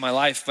detection save my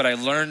life, but I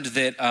learned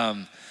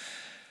that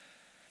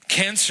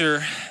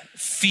cancer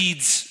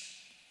feeds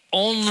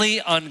only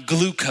on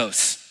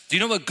glucose. Do you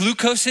know what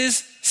glucose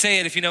is?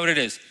 Say it if you know what it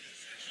is.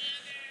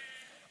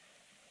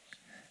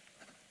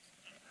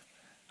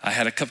 I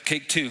had a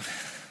cupcake too.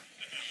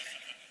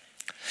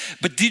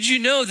 But did you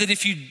know that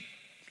if you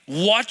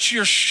watch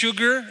your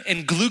sugar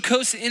and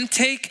glucose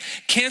intake,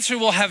 cancer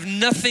will have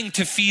nothing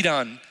to feed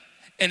on.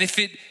 And if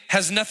it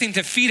has nothing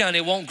to feed on,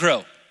 it won't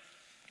grow.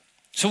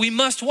 So we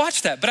must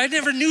watch that. But I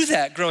never knew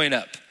that growing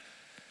up.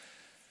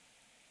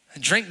 I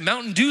drank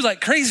Mountain Dew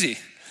like crazy.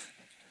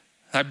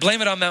 I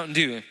blame it on Mountain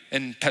Dew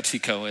and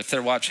PepsiCo. If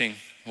they're watching,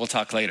 we'll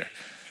talk later.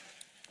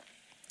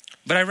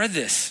 But I read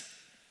this.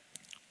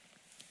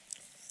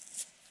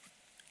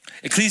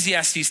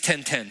 Ecclesiastes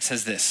 10:10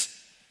 says this.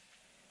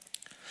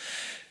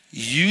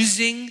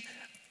 Using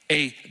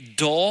a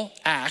dull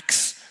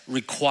axe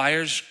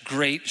requires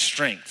great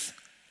strength.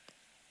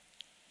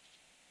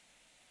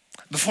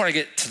 Before I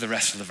get to the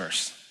rest of the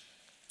verse,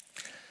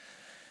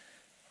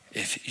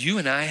 if you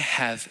and I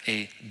have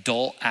a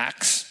dull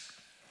axe,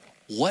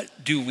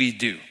 what do?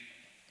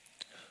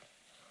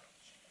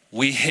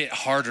 We hit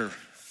harder.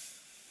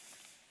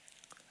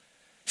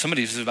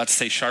 Somebody was about to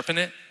say sharpen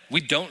it. We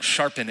don't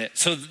sharpen it.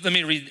 So let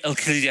me read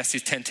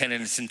Ecclesiastes 10:10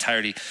 in its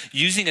entirety.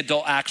 Using a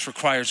dull axe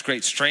requires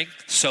great strength,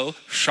 so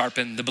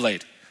sharpen the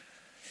blade.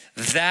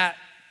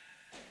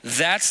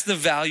 That's the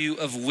value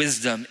of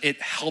wisdom.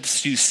 It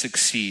helps you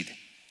succeed.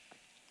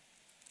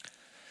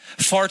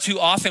 Far too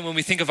often when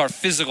we think of our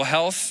physical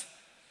health,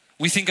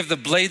 we think of the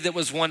blade that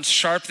was once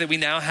sharp that we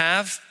now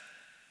have,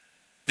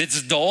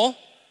 that's dull.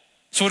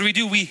 So what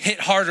do? We hit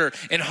harder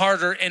and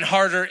harder and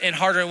harder and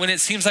harder. And when it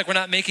seems like we're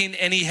not making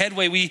any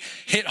headway, we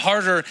hit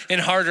harder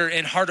and harder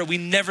and harder. We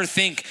never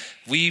think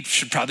we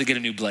should probably get a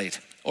new blade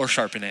or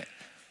sharpen it.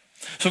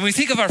 So when we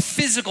think of our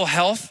physical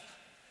health,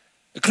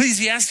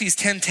 Ecclesiastes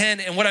 10:10,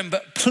 and what I'm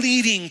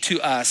pleading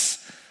to us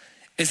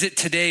is that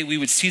today we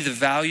would see the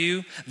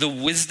value, the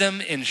wisdom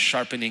in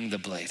sharpening the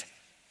blade.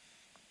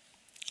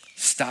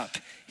 Stop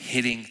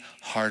hitting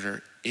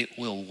harder. It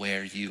will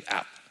wear you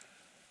out.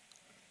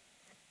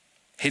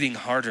 Hitting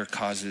harder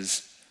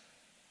causes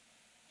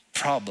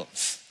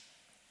problems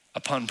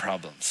upon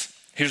problems.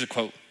 Here's a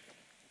quote.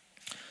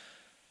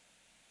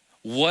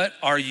 What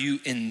are you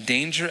in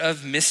danger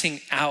of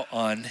missing out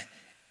on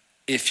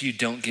if you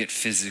don't get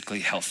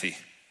physically healthy?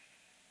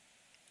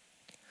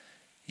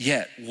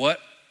 Yet, what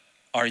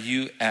are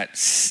you at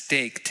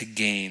stake to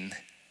gain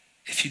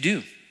if you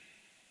do?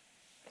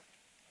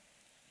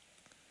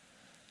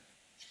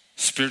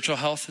 Spiritual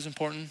health is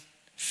important.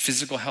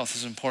 Physical health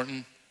is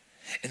important.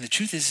 And the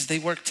truth is they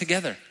work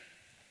together.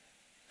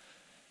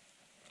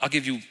 I'll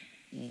give you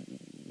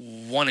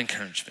one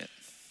encouragement.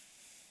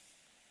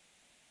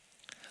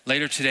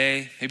 later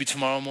today, maybe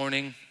tomorrow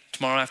morning,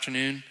 tomorrow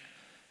afternoon,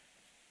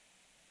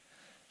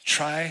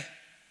 try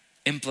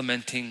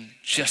implementing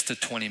just a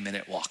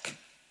 20-minute walk.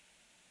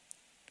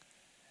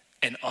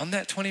 And on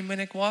that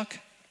 20-minute walk,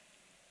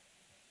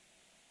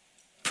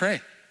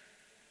 pray.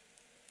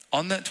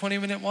 On that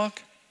 20-minute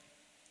walk,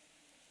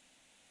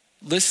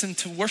 listen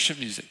to worship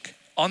music.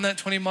 On that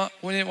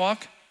 20-minute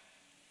walk,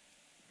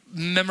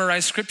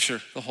 memorize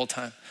scripture the whole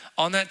time.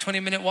 On that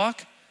 20-minute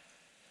walk,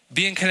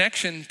 be in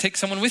connection, take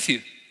someone with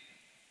you.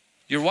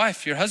 Your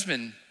wife, your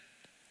husband,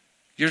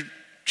 your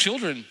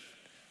children.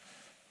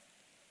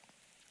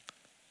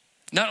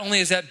 Not only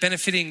is that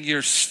benefiting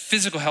your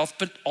physical health,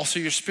 but also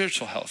your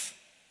spiritual health.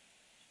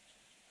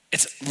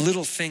 It's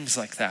little things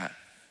like that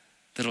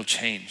that'll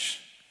change.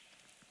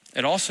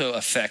 It also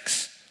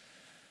affects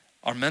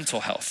our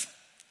mental health,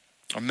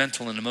 our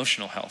mental and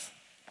emotional health.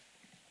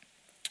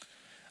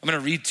 I'm going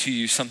to read to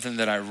you something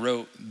that I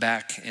wrote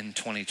back in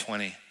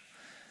 2020.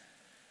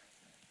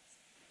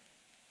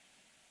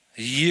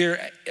 A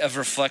year of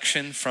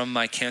reflection from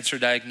my cancer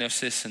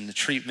diagnosis and the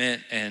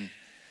treatment, and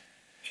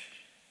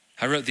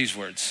I wrote these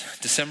words,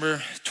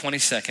 December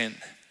 22nd,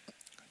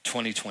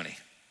 2020.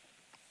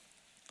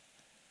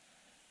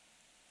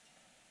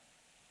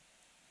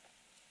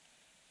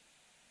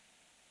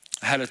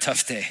 I had a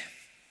tough day.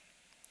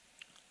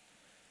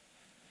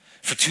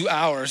 For 2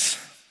 hours,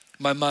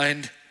 my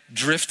mind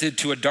drifted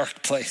to a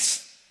dark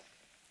place.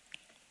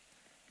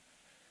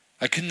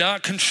 I could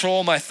not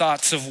control my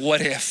thoughts of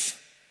what if.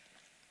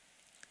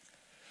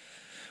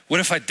 What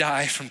if I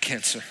die from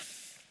cancer?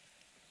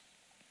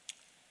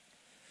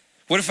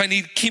 What if I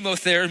need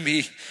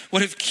chemotherapy?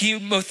 What if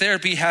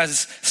chemotherapy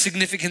has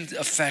significant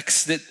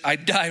effects that I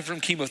die from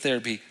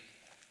chemotherapy?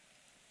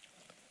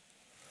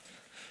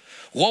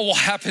 What will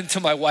happen to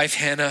my wife,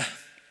 Hannah?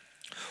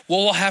 What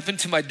will happen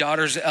to my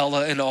daughters,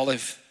 Ella and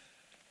Olive?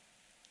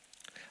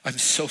 I'm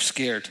so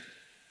scared.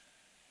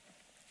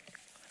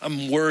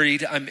 I'm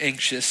worried, I'm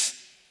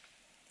anxious.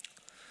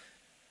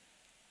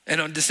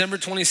 And on December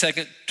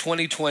 22nd,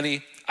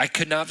 2020, I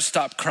could not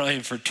stop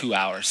crying for 2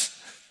 hours.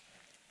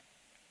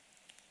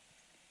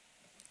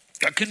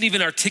 I couldn't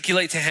even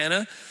articulate to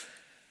Hannah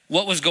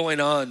what was going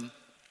on.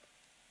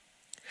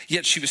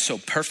 Yet she was so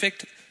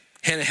perfect.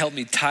 Hannah held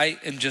me tight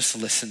and just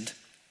listened.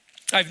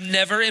 I've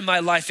never in my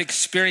life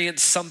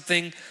experienced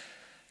something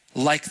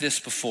like this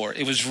before.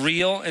 It was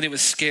real and it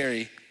was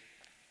scary.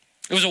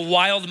 It was a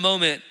wild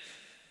moment,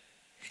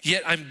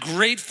 yet I'm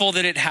grateful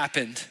that it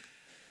happened.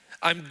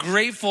 I'm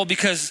grateful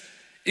because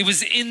it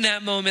was in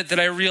that moment that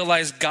I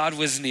realized God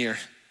was near.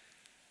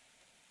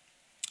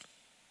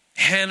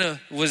 Hannah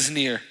was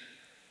near.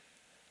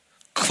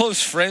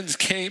 Close friends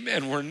came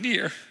and were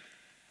near.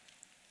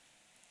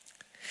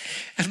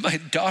 And my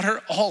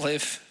daughter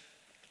Olive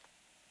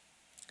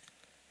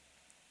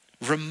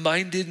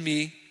reminded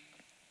me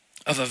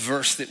of a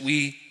verse that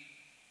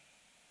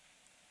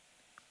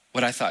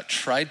what I thought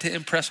tried to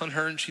impress on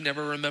her and she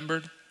never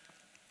remembered.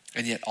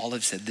 And yet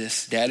Olive said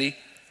this, Daddy,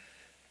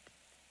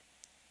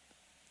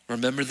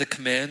 remember the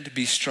command,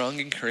 be strong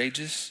and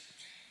courageous.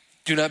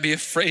 Do not be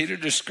afraid or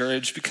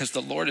discouraged because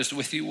the Lord is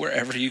with you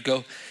wherever you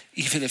go,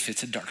 even if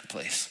it's a dark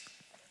place.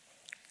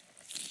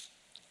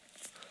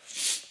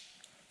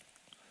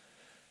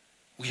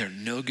 We are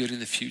no good in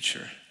the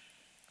future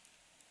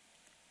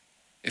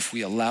if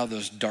we allow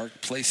those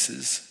dark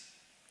places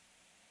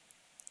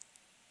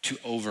to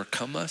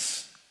overcome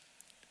us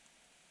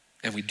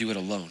and we do it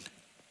alone.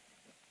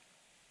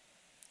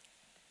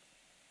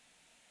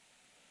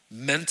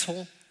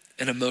 Mental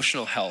and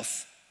emotional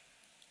health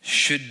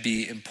should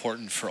be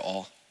important for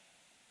all.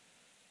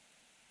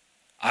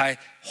 I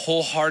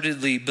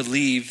wholeheartedly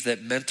believe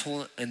that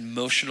mental and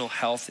emotional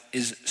health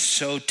is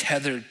so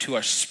tethered to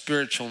our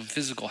spiritual and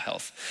physical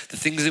health. The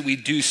things that we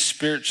do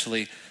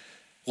spiritually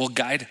will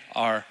guide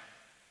our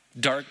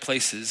dark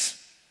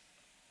places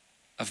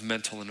of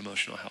mental and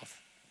emotional health.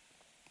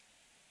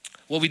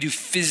 What we do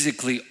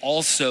physically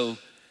also,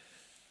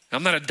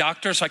 I'm not a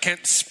doctor, so I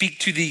can't speak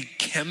to the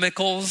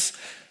chemicals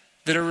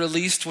that are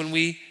released when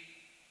we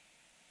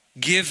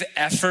give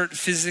effort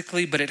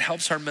physically, but it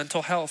helps our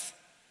mental health.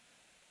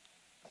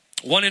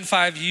 1 in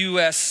 5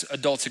 US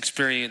adults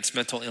experience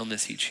mental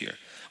illness each year.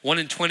 1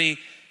 in 20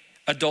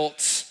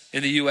 adults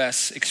in the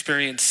US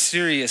experience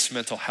serious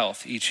mental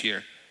health each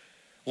year.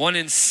 1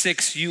 in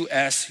 6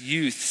 US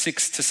youth,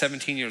 6 to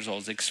 17 years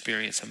old,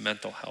 experience a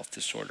mental health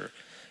disorder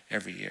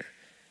every year.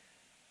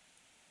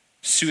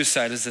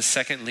 Suicide is the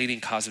second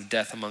leading cause of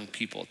death among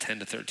people 10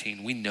 to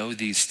 13. We know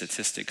these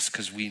statistics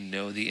because we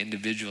know the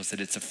individuals that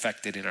it's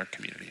affected in our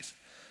communities.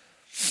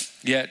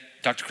 Yet,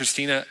 Dr.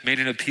 Christina made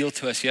an appeal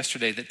to us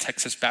yesterday that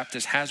Texas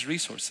Baptist has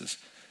resources.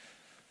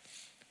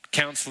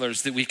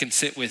 Counselors that we can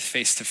sit with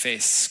face to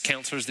face,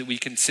 counselors that we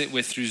can sit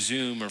with through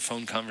Zoom or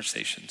phone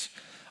conversations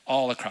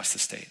all across the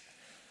state.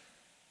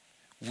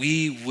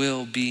 We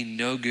will be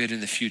no good in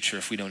the future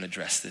if we don't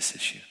address this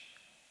issue.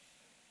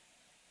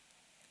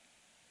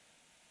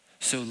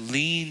 So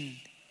lean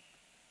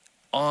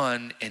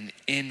on and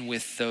in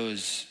with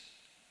those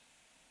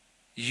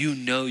you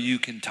know you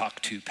can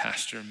talk to,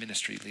 pastor,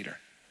 ministry leader.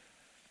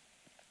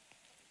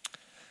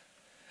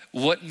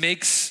 what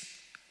makes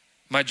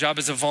my job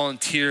as a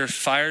volunteer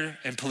fire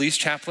and police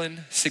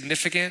chaplain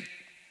significant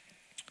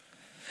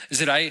is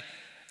that I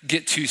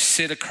get to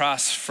sit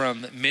across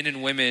from men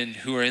and women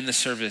who are in the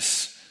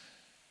service,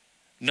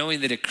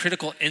 knowing that a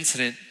critical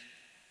incident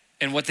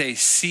and what they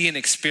see and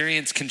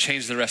experience can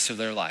change the rest of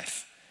their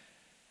life.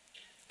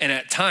 And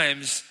at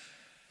times,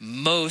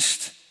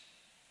 most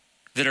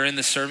that are in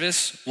the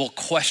service will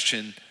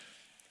question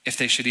if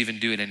they should even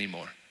do it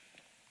anymore.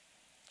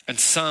 And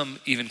some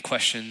even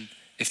question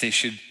if they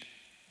should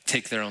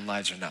take their own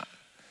lives or not.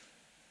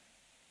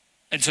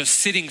 And so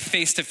sitting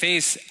face to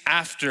face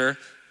after,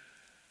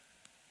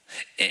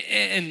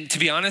 and to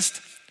be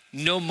honest,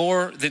 no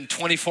more than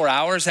 24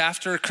 hours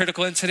after a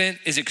critical incident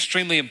is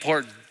extremely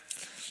important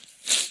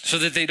so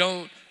that they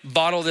don't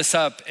bottle this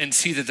up and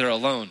see that they're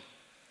alone.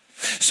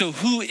 So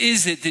who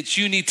is it that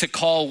you need to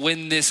call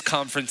when this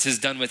conference is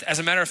done with? As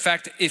a matter of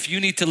fact, if you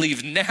need to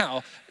leave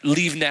now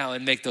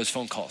and make those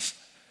phone calls.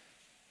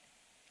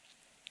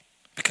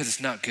 Because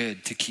it's not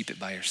good to keep it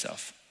by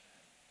yourself.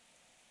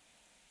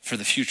 For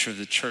the future of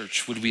the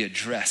church, would we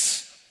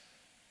address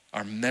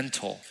our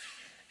mental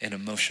and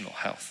emotional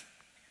health?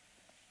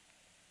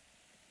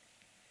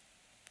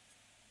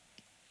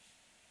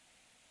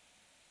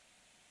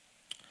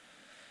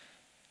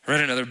 I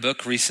read another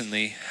book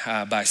recently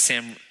by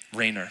Sam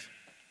Rainer.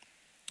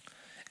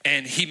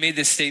 And he made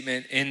this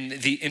statement in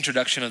the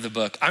introduction of the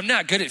book. I'm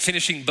not good at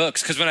finishing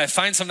books because when I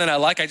find something I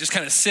like, I just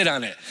kind of sit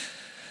on it.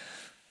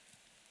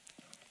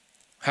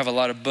 I have a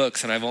lot of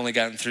books and I've only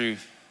gotten through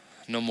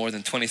no more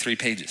than 23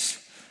 pages.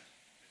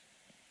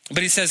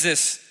 But he says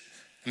this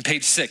on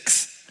page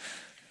 6.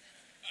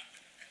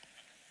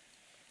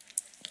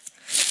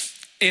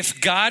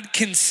 If God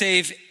can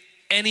save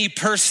any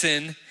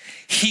person,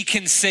 he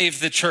can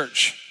save the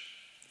church.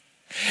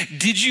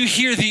 Did you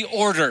hear the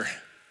order?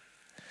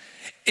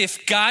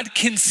 If God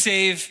can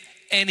save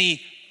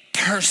any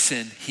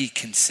person, he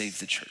can save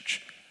the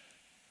church.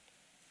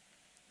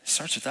 It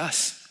starts with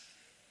us.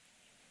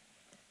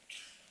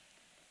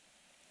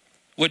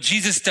 What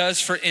Jesus does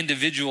for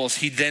individuals,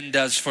 he then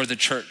does for the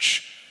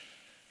church.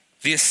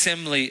 The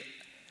assembly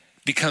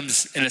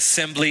becomes an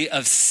assembly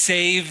of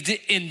saved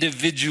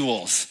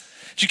individuals.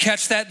 Did you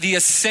catch that? The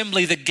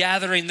assembly, the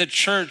gathering, the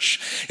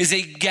church is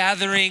a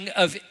gathering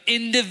of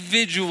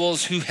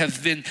individuals who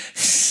have been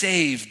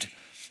saved,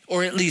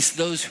 or at least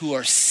those who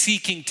are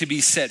seeking to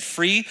be set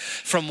free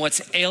from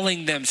what's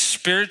ailing them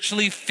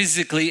spiritually,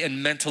 physically,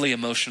 and mentally,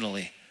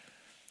 emotionally.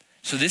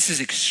 So this is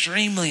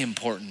extremely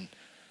important.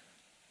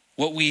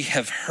 What we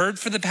have heard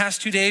for the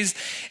past 2 days,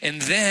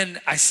 and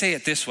then I say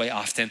it this way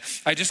often.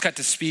 I just got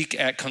to speak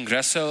at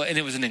Contreras, and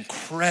it was an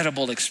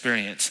incredible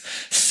experience.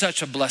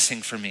 Such a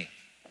blessing for me.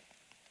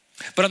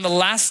 But on the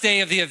last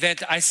day of the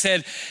event, I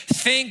said,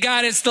 thank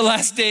God it's the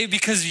last day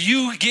because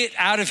you get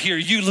out of here,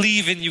 you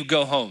leave and you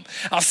go home.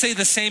 I'll say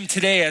the same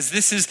today as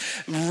this is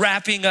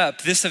wrapping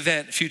up, this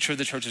event, Future of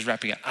the Church is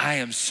wrapping up. I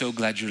am so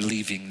glad you're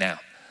leaving now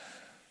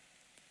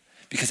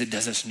because it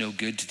does us no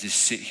good to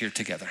just sit here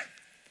together.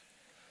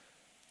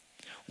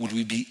 Would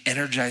we be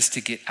energized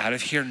to get out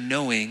of here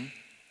knowing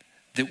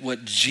that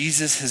what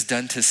Jesus has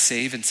done to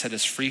save and set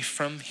us free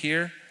from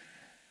here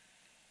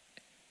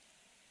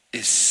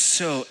is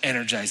so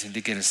energizing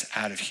to get us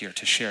out of here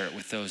to share it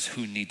with those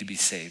who need to be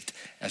saved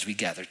as we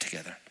gather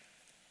together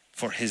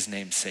for his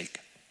name's sake.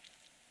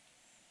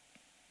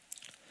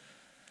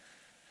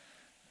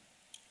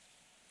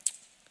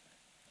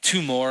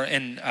 Two more,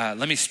 and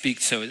let me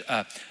speak. So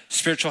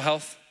spiritual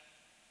health,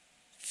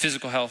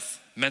 physical health,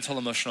 mental,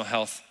 emotional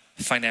health,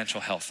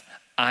 financial health.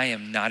 I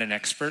am not an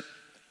expert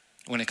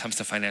when it comes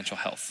to financial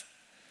health,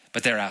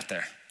 but they're out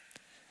there.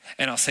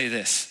 And I'll say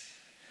this.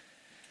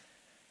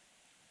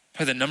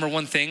 Probably the number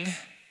one thing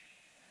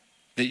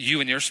that you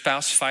and your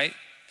spouse fight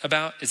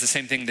about is the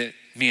same thing that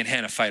me and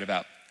Hannah fight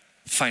about,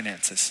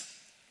 finances,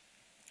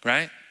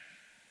 right?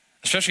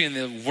 Especially in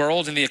the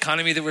world and the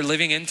economy that we're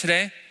living in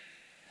today,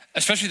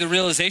 especially the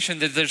realization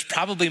that there's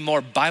probably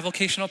more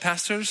bivocational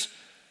pastors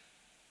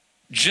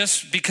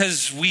just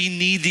because we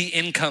need the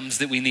incomes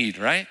that we need,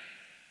 right?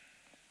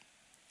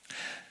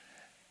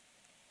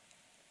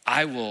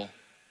 I will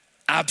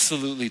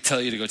absolutely tell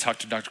you to go talk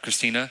to Dr.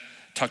 Christina,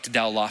 talk to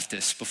Dow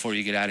Loftus before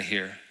you get out of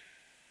here.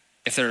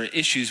 If there are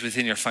issues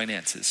within your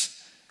finances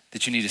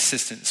that you need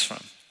assistance from.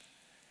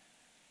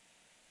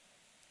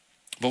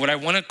 But what I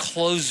want to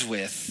close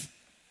with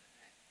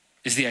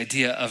is the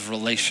idea of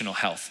relational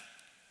health.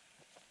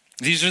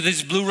 These are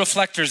these blue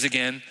reflectors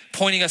again,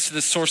 pointing us to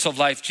the source of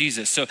life,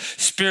 Jesus. So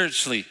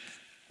spiritually,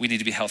 we need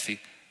to be healthy.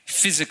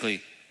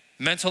 Physically,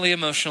 mentally,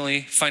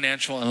 emotionally,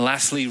 financial, and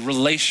lastly,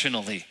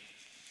 relationally.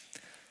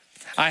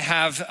 I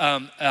have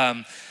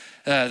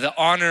the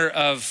honor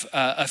of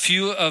a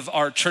few of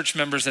our church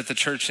members at the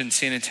church in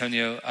San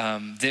Antonio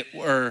that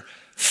were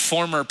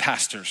former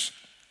pastors.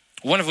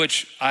 One of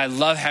which I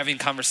love having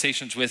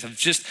conversations with of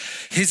just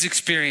his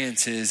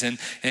experiences and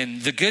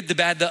the good, the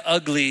bad, the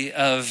ugly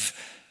of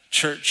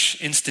church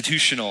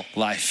institutional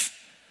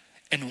life.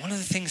 And one of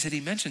the things that he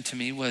mentioned to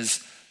me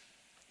was,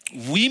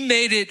 we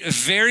made it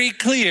very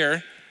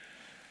clear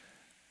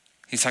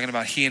He's talking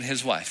about he and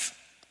his wife.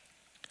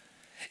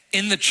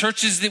 In the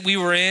churches that we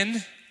were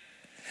in,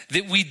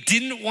 that we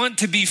didn't want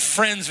to be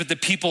friends with the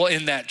people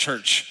in that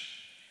church.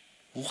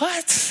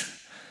 What?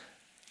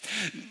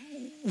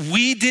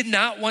 We did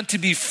not want to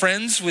be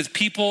friends with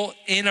people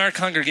in our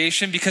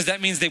congregation because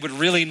that means they would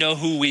really know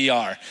who we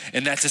are.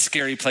 And that's a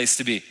scary place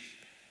to be.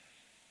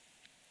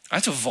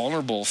 That's a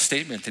vulnerable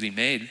statement that he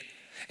made.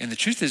 And the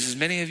truth is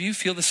many of you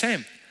feel the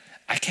same.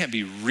 I can't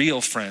be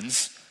real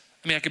friends.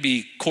 I mean, I could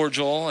be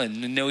cordial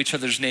and know each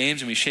other's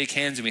names and we shake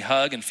hands and we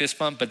hug and fist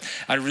bump, but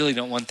I really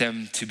don't want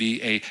them to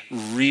be a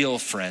real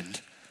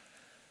friend.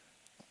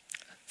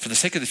 For the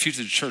sake of the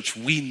future of the church,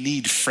 we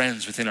need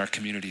friends within our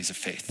communities of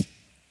faith.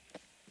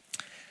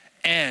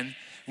 And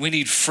we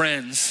need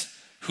friends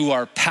who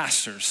are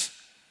pastors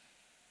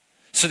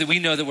so that we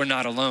know that we're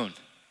not alone.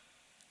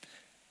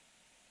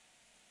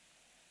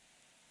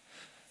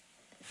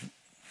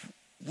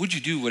 Would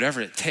you do whatever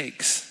it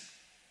takes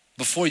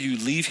before you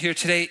leave here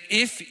today,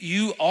 if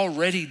you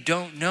already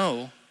don't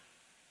know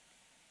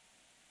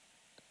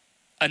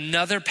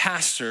another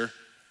pastor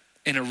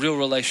in a real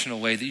relational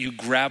way, that you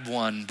grab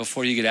one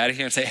before you get out of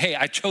here and say, hey,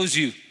 I chose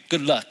you,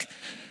 good luck.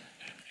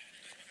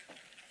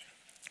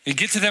 You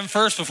get to them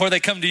first before they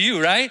come to you,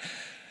 right?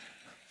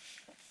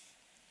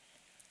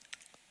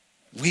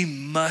 We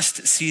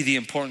must see the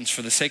importance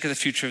for the sake of the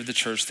future of the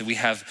church that we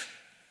have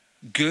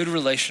good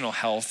relational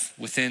health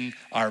within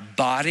our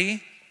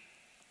body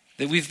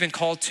that we've been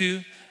called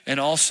to, and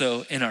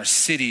also in our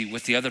city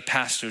with the other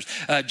pastors.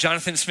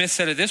 Jonathan Smith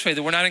said it this way,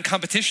 that we're not in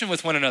competition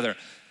with one another.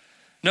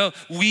 No,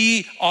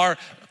 we are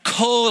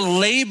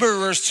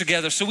co-laborers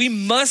together. So we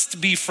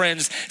must be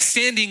friends,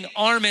 standing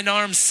arm in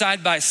arm,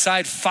 side by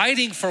side,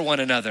 fighting for one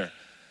another.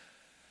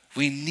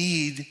 We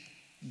need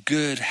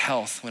good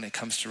health when it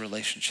comes to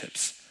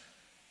relationships.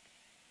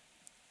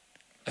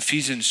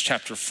 Ephesians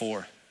chapter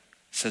 4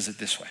 says it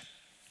this way.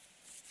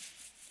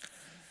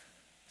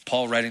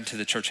 Paul, writing to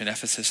the church in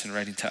Ephesus and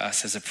writing to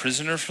us, as a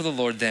prisoner for the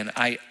Lord, then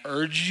I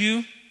urge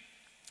you,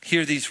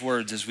 hear these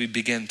words as we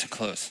begin to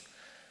close.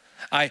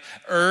 I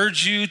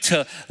urge you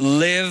to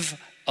live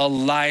a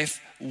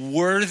life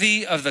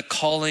worthy of the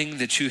calling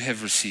that you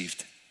have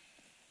received.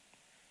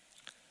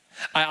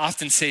 I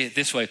often say it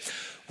this way: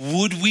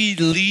 would we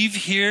leave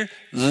here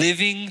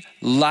living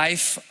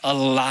life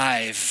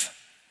alive?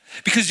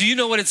 Because you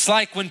know what it's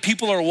like when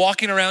people are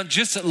walking around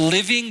just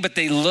living, but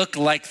they look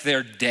like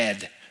they're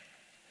dead.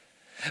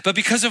 But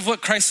because of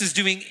what Christ is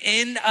doing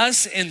in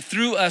us and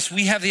through us,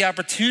 we have the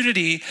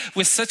opportunity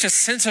with such a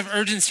sense of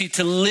urgency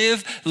to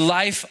live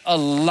life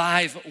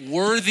alive,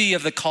 worthy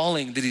of the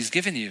calling that he's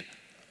given you.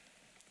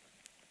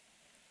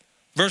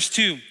 Verse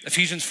 2,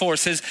 Ephesians 4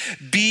 says,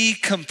 be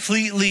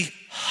completely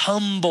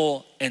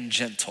humble and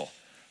gentle.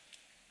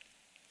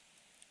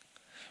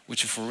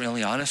 Which, if we're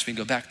really honest, we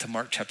go back to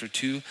Mark chapter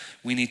 2,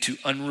 we need to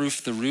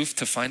unroof the roof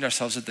to find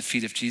ourselves at the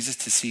feet of Jesus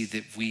to see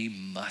that we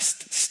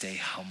must stay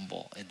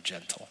humble and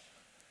gentle.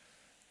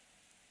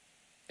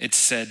 It's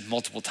said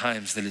multiple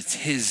times that it's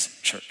his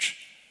church,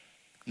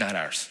 not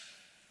ours.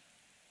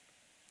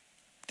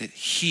 That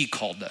he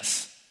called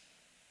us.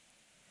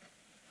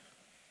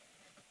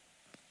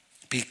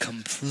 Be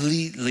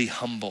completely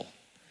humble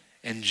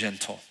and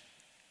gentle.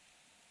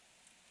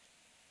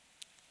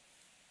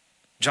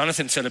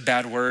 Jonathan said a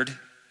bad word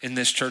in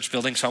this church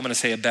building, so I'm going to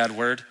say a bad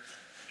word.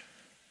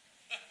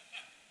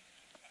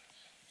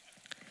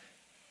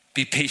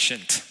 Be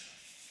patient.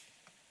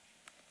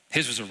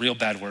 His was a real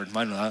bad word,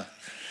 mine not.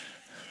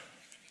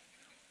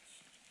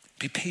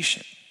 Be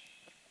patient.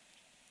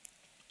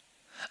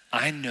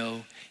 I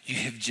know you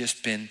have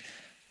just been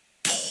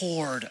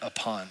poured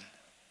upon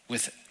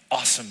with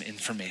awesome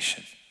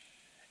information,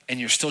 and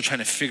you're still trying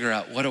to figure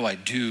out, what do I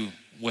do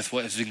with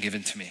what has been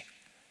given to me?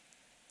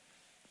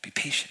 Be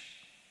patient.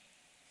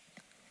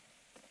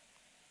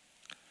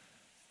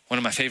 One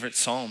of my favorite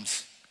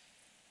Psalms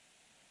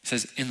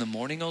says, in the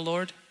morning, O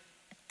Lord,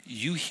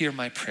 you hear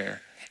my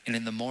prayer, and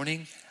in the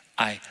morning,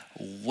 I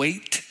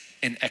wait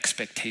in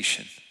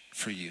expectation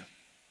for you.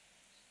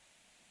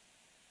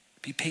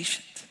 Be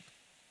patient.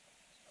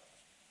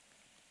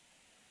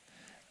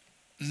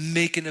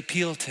 Make an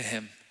appeal to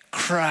him.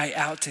 Cry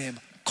out to him.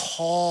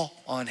 Call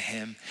on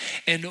him.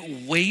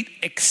 And wait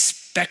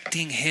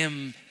expecting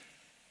him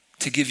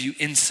to give you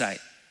insight,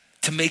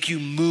 to make you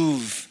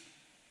move,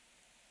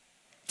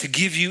 to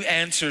give you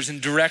answers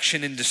and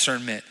direction and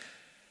discernment.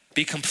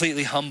 Be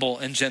completely humble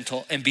and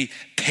gentle and be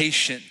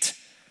patient.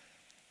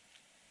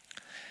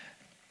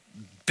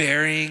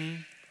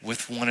 Bearing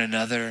with one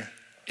another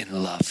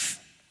in love.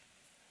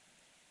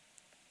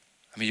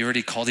 I mean, you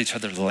already called each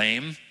other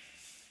lame.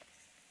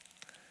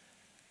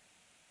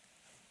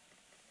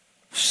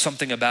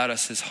 Something about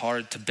us is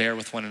hard to bear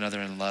with one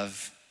another in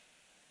love.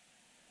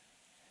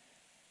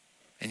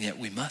 And yet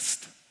we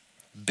must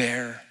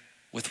bear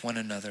with one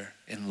another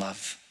in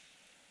love.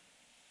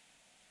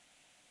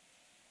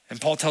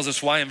 And Paul tells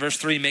us why in verse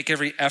 3, make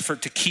every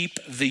effort to keep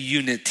the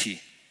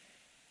unity.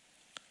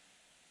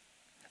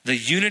 The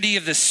unity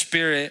of the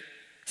Spirit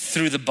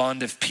through the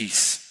bond of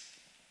peace.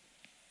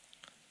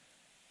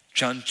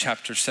 John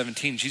chapter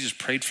 17, Jesus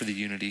prayed for the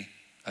unity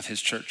of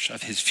his church,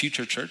 of his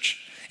future church.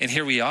 And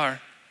here we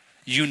are,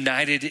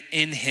 united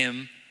in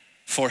him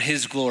for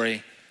his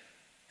glory.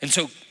 And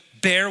so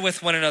bear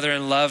with one another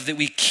in love, that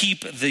we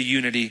keep the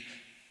unity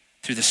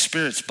through the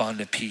Spirit's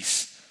bond of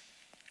peace.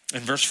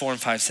 And verse 4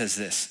 and 5 says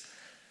this: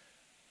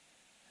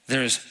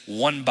 there is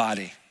one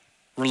body.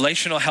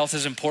 Relational health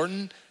is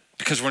important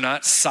because we're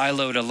not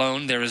siloed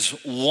alone. There is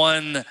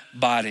one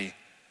body,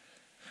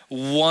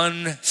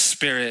 one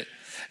Spirit.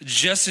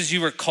 Just as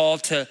you were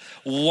called to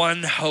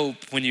one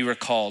hope when you were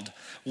called,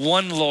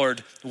 one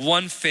Lord,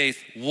 one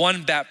faith,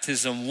 one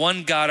baptism,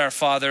 one God our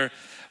Father,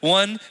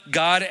 one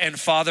God and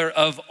Father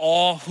of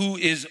all, who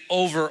is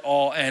over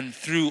all and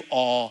through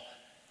all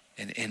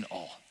and in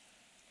all.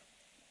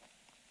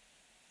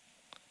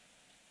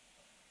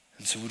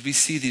 And so would we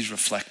see these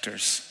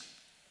reflectors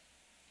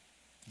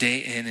day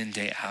in and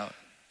day out,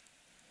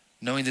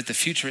 knowing that the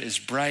future is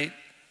bright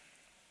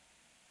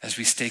as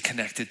we stay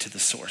connected to the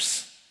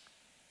source,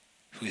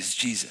 who is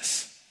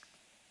Jesus.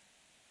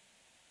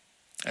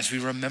 As we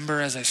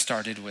remember, as I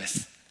started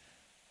with,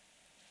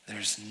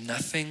 there's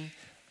nothing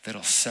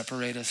that'll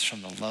separate us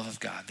from the love of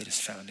God that is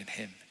found in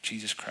him,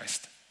 Jesus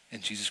Christ,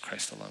 and Jesus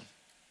Christ alone.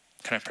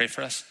 Can I pray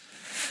for us?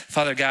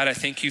 Father God, I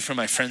thank you for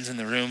my friends in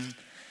the room.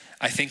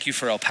 I thank you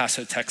for El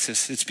Paso,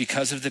 Texas. It's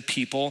because of the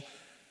people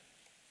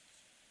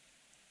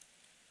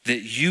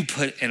that you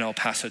put in El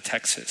Paso,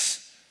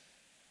 Texas,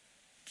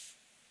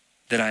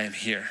 that I am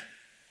here.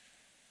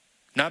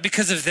 Not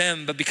because of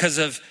them, but because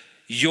of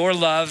your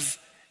love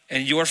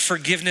and your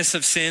forgiveness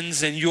of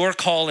sins and your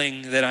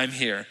calling that I'm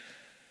here.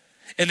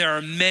 And there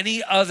are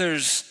many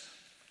others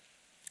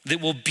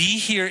that will be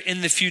here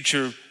in the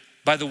future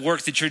by the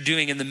work that you're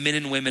doing in the men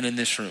and women in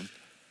this room.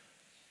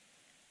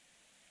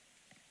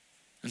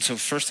 And so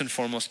first and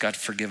foremost, God,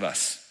 forgive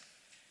us.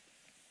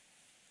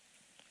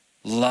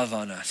 Love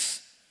on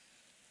us.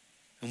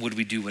 And would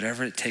we do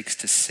whatever it takes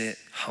to sit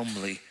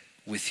humbly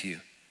with you,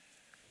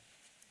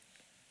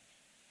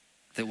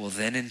 that will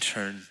then in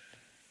turn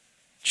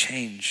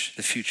change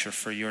the future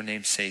for your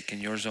name's sake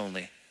and yours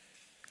only.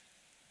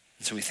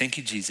 And so we thank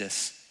you,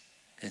 Jesus.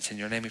 And it's in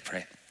your name we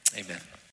pray. Amen.